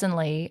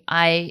personally,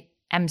 I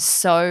am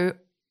such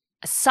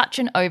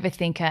an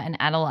overthinker and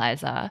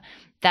analyzer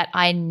that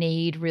I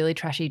need really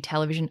trashy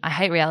television. I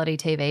hate reality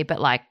TV, but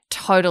like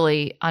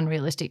totally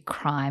unrealistic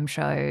crime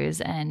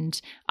shows.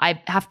 And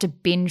I have to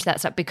binge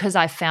that stuff because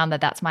I found that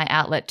that's my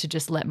outlet to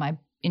just let my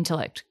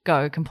intellect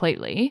go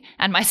completely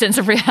and my sense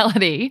of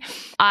reality.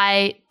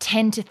 I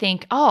tend to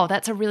think, oh,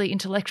 that's a really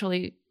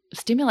intellectually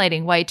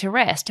stimulating way to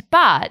rest.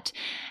 But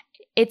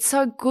it's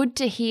so good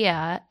to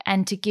hear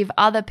and to give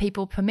other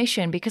people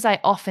permission, because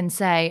I often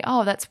say,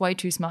 oh, that's way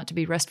too smart to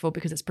be restful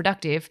because it's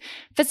productive.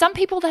 For some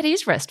people, that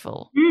is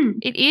restful.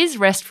 It is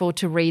restful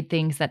to read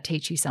things that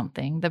teach you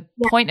something. The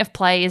point of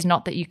play is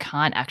not that you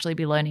can't actually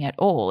be learning at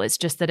all. It's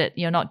just that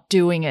you're not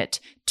doing it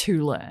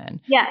to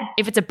learn. Yeah.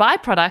 If it's a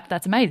byproduct,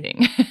 that's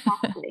amazing.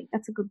 Exactly.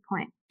 That's a good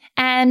point.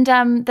 And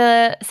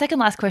the second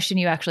last question,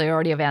 you actually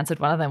already have answered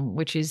one of them,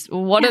 which is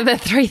what are the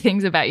 3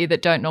 things about you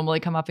that don't normally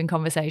come up in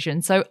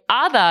conversation? So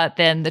other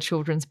than the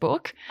children's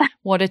book,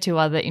 what are 2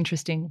 other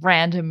interesting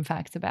random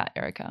facts about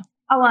Erika?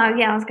 Oh, well,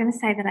 yeah, I was going to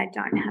say that I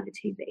don't have a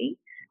TV.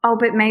 Oh,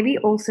 but maybe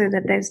also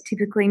that there's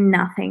typically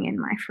nothing in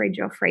my fridge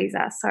or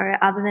freezer. So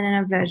other than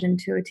an aversion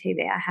to a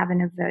TV, I have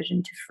an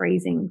aversion to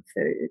freezing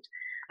food.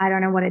 I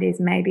don't know what it is.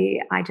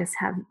 Maybe I just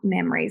have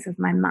memories of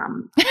my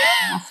mum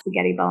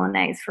spaghetti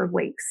bolognese for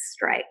weeks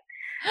straight.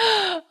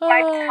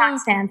 I can't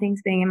stand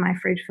things being in my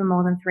fridge for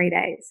more than 3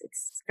 days.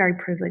 It's a very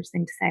privileged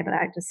thing to say, but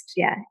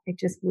it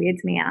just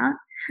weirds me out.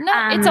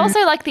 No, it's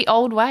also like the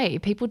old way.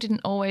 People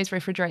didn't always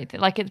refrigerate.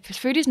 Like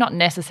food is not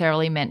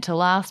necessarily meant to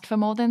last for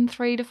more than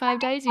 3 to 5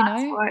 days, you know?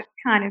 That's what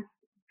kind of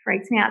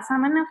freaks me out.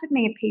 Someone offered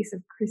me a piece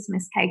of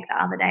Christmas cake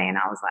the other day and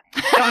I was like,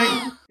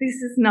 this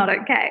is not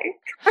okay.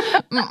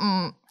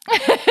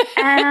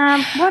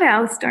 What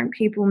else don't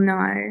people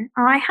know?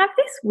 Oh, I have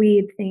this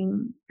weird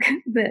thing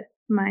that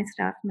my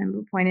staff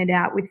member pointed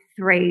out with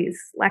threes.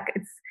 Like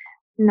it's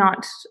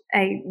not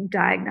a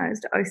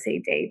diagnosed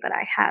OCD, but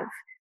I have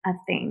a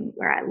thing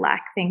where I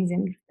like things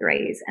in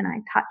threes and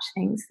I touch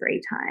things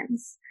 3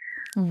 times.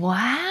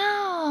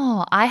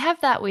 Wow. I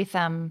have that with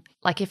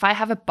like if I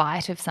have a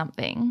bite of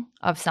something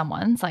of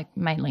someone's, like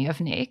mainly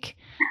of Nick,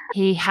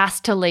 he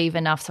has to leave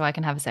enough so I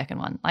can have a second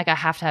one. Like I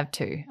have to have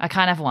two. I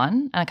can't have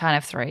one and I can't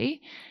have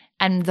three.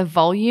 And the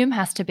volume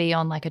has to be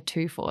on like a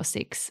 2, 4,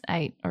 6,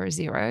 8 or a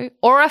 0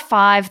 or a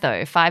 5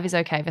 though. 5 is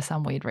okay for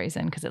some weird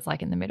reason because it's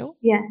like in the middle.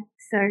 Yeah.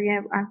 So yeah,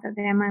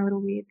 they're my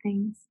little weird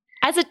things.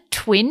 As a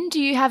twin,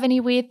 do you have any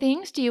weird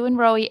things? Do you and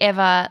Rowie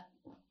ever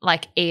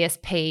like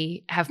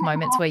ESP have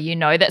moments where you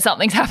know that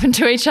something's happened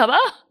to each other?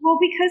 Well,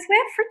 because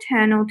we're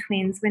fraternal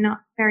twins, we're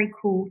not very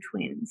cool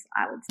twins,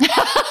 I would say.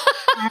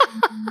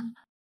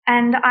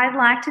 And I'd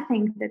like to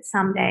think that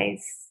some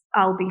days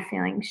I'll be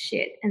feeling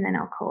shit and then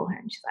I'll call her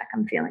and she's like,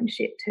 I'm feeling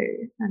shit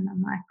too. And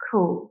I'm like,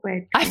 cool.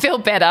 I feel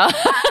better.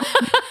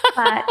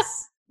 But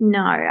no,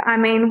 I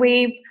mean,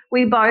 we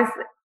both,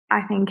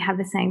 I think, have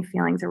the same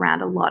feelings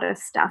around a lot of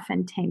stuff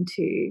and tend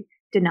to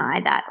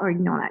deny that or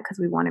ignore that because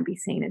we want to be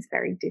seen as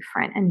very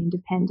different and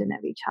independent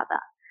of each other.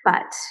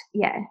 But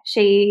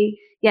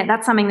yeah,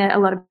 that's something that a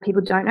lot of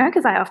people don't know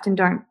because I often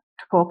don't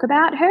talk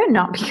about her,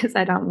 not because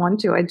I don't want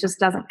to. It just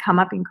doesn't come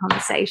up in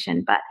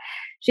conversation. But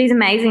she's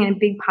amazing and a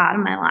big part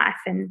of my life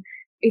and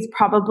is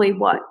probably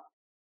what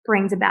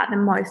brings about the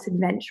most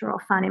adventure or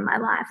fun in my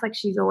life. Like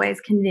she's always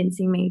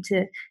convincing me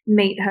to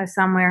meet her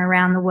somewhere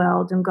around the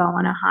world and go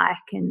on a hike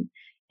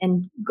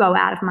and go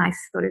out of my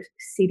sort of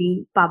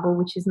city bubble,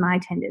 which is my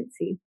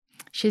tendency.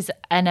 She's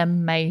an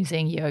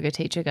amazing yoga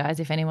teacher, guys.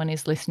 If anyone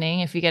is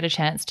listening, if you get a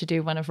chance to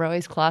do one of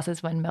Rowie's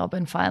classes when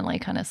Melbourne finally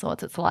kind of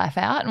sorts its life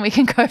out and we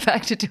can go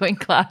back to doing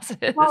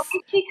classes. Well,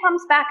 if she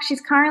comes back, she's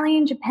currently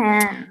in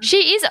Japan.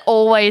 She is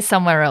always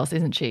somewhere else,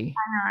 isn't she?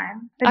 I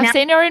know. I've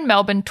seen her in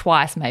Melbourne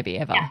twice, maybe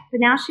ever. Yeah, but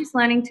now she's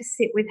learning to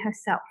sit with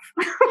herself.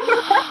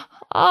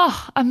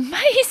 Oh,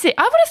 amazing.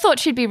 I would have thought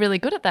she'd be really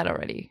good at that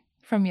already.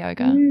 From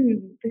yoga.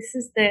 This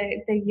is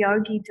the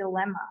yogi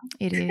dilemma.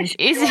 It is.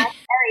 Like,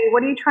 Barry,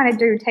 what are you trying to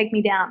do? Take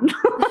me down.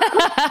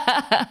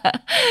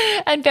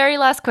 And very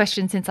last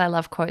question, since I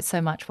love quotes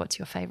so much, what's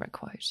your favourite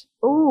quote?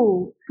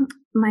 Oh,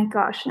 my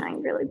gosh, now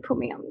you really put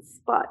me on the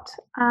spot.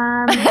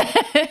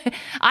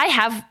 I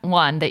have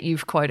one that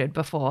you've quoted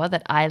before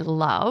that I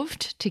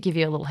loved to give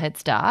you a little head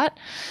start.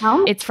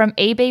 It's from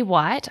E.B.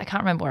 White. I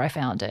can't remember where I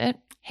found it.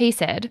 He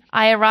said,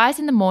 I arise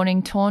in the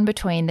morning torn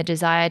between the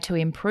desire to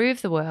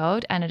improve the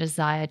world and a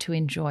desire to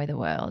enjoy the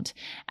world.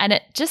 And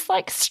it just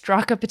like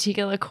struck a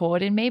particular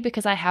chord in me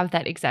because I have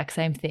that exact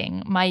same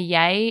thing. My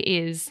yay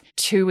is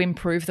to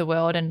improve the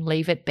world and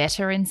leave it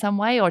better in some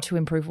way or to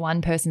improve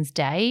one person's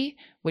day,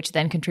 which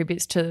then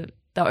contributes to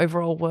the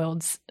overall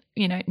world's,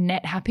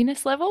 net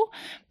happiness level.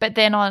 But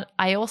then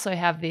I also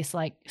have this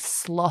like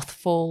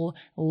slothful,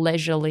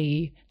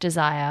 leisurely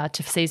desire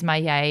to seize my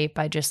yay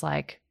by just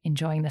like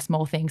enjoying the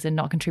small things and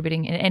not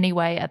contributing in any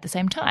way at the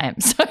same time.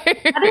 So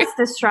that is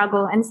the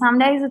struggle. And some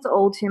days it's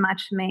all too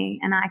much for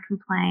me and I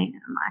complain.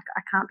 I'm like,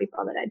 I can't be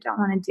bothered. I don't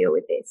want to deal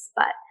with this.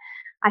 But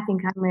I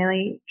think I'm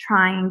really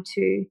trying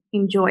to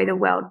enjoy the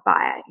world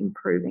by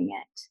improving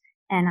it.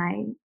 And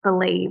I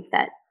believe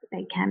that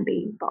they can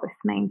be both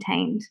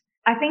maintained.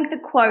 I think the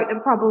quote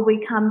that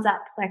probably comes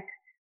up like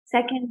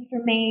second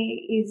for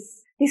me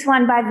is this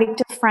one by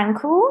Viktor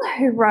Frankl,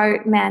 who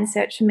wrote Man's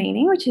Search for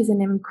Meaning, which is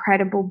an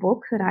incredible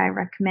book that I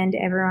recommend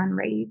everyone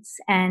reads.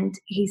 And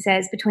he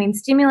says, between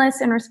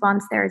stimulus and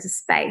response, there is a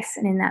space.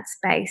 And in that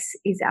space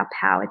is our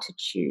power to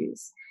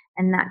choose.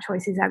 And that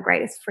choice is our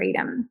greatest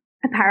freedom.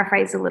 I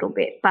paraphrase a little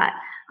bit, but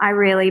I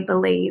really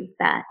believe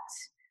that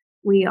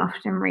we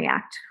often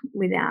react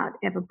without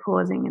ever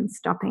pausing and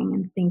stopping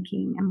and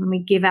thinking. And when we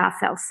give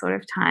ourselves sort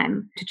of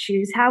time to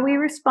choose how we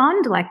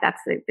respond, like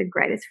that's the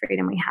greatest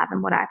freedom we have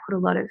and what I put a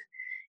lot of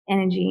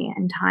energy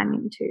and time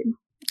into.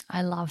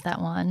 I love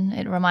that one.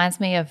 It reminds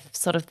me of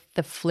sort of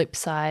the flip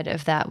side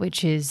of that,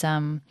 which is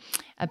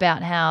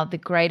about how the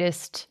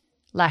greatest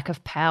lack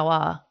of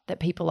power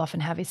that people often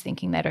have is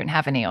thinking they don't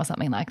have any or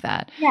something like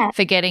that. Yeah.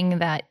 Forgetting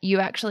that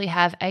you actually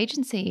have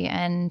agency.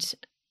 And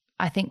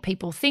I think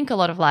people think a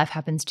lot of life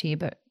happens to you,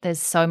 but there's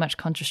so much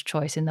conscious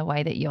choice in the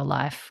way that your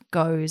life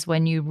goes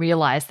when you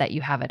realize that you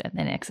have it and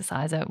then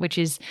exercise it, which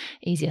is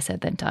easier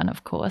said than done,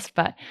 of course.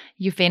 But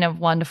you've been a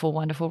wonderful,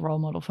 wonderful role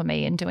model for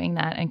me in doing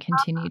that and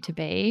continue to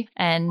be.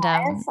 And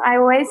yes, I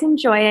always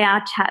enjoy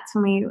our chats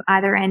when we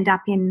either end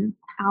up in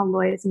our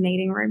lawyers'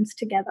 meeting rooms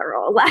together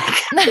or like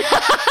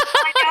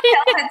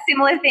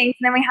similar things.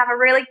 And then we have a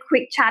really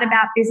quick chat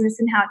about business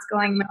and how it's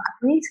going.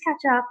 We need to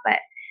catch up, but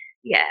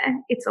yeah,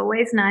 it's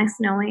always nice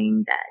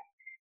knowing that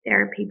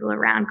there are people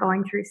around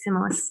going through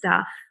similar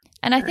stuff.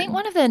 And I think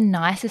one of the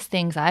nicest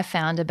things I've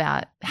found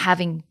about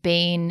having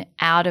been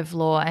out of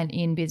law and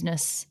in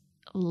business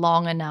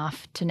long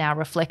enough to now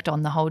reflect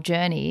on the whole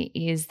journey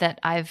is that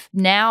I've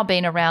now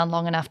been around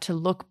long enough to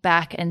look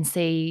back and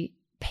see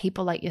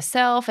people like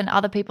yourself and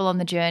other people on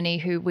the journey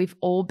who we've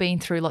all been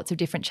through lots of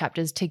different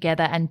chapters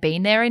together and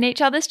been there in each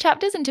other's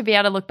chapters, and to be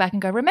able to look back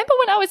and go, remember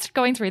when I was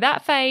going through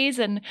that phase?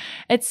 And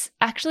it's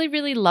actually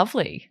really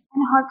lovely.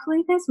 And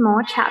hopefully there's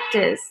more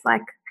chapters.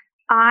 Like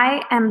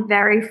I am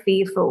very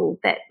fearful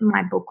that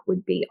my book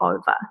would be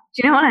over.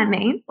 Do you know what I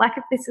mean? Like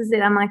if this is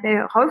it, I'm like,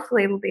 there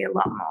hopefully will be a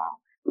lot more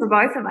for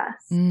both of us.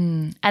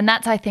 And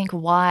that's, I think,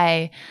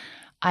 why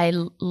I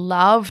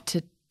love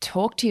to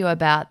talk to you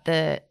about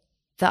the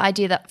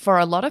idea that for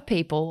a lot of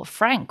people,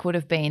 Frank would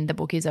have been the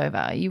book is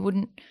over. You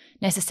wouldn't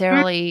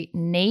necessarily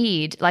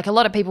need, like a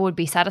lot of people would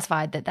be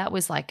satisfied that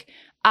was like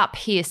up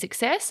here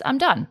success. I'm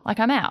done. Like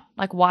I'm out.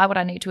 Like why would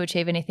I need to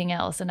achieve anything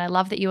else? And I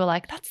love that you were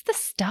like, that's the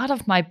start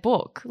of my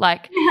book.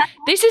 Like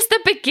this is the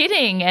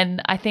beginning.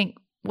 And I think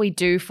we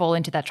do fall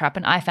into that trap.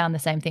 And I found the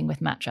same thing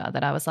with Matcha,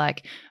 that I was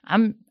like,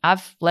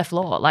 I've left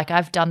law. Like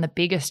I've done the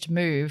biggest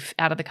move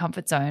out of the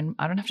comfort zone.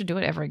 I don't have to do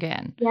it ever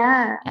again.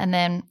 Yeah. And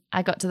then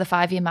I got to the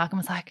 5-year mark and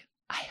was like,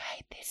 I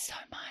hate this so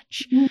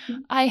much.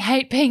 I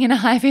hate being in a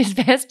high vis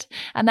vest.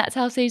 And that's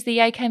how Seize the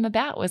Yay came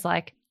about, was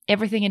like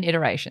everything in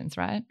iterations,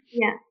 right?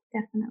 Yeah,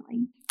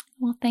 definitely.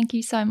 Well, thank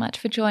you so much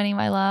for joining,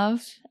 my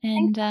love.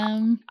 And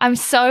I'm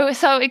so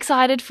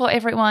excited for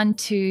everyone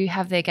to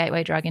have their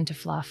gateway drug into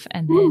fluff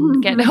and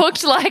then get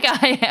hooked like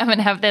I am and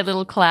have their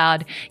little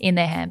cloud in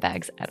their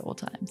handbags at all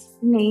times.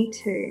 Me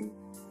too.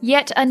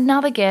 Yet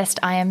another guest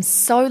I am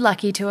so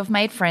lucky to have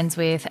made friends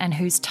with and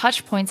whose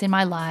touch points in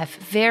my life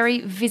very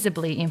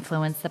visibly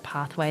influence the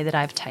pathway that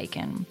I've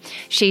taken.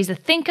 She's a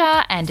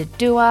thinker and a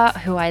doer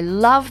who I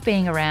love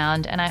being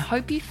around, and I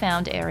hope you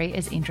found Eri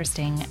as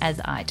interesting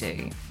as I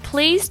do.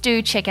 Please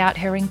do check out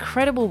her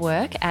incredible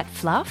work at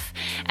Fluff,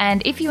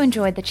 and if you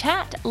enjoyed the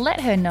chat,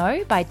 let her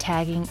know by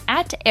tagging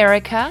at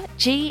Erika,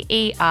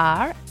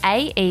 Geraerts,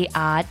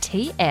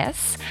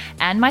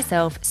 and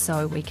myself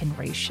so we can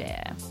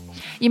reshare.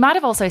 You might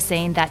have also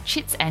seen that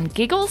Chits and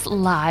Giggles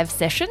live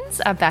sessions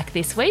are back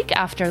this week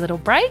after a little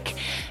break,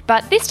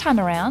 but this time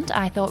around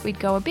I thought we'd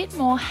go a bit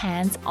more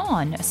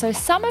hands-on, so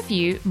some of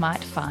you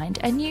might find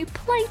a new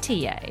play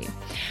TA.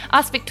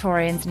 Us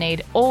Victorians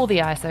need all the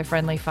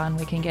ISO-friendly fun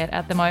we can get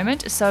at the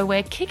moment, so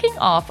we're kicking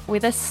off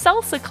with a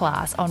salsa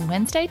class on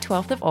Wednesday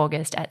 12th of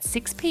August at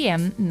 6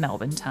 p.m.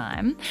 Melbourne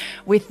time,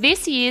 with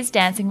this year's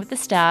Dancing with the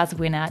Stars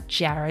winner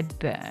Jared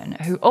Byrne,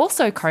 who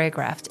also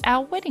choreographed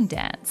our wedding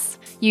dance.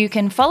 You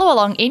can follow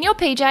along in your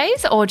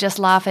PJs or just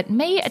laugh at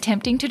me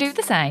attempting to do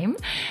the same,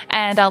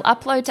 and I'll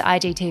upload to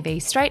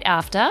IGTV straight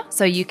after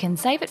so you can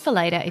save it for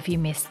later if you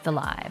missed the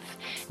live.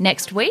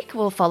 Next week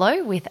we'll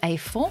follow with a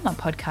former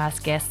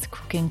podcast guest's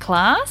cooking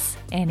class.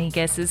 Any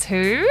guesses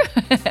who?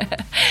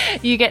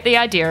 You get the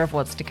idea of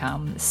what's to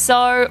come.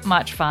 So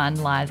much fun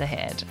lies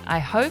ahead. I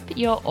hope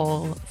you're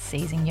all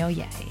seizing your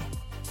yay.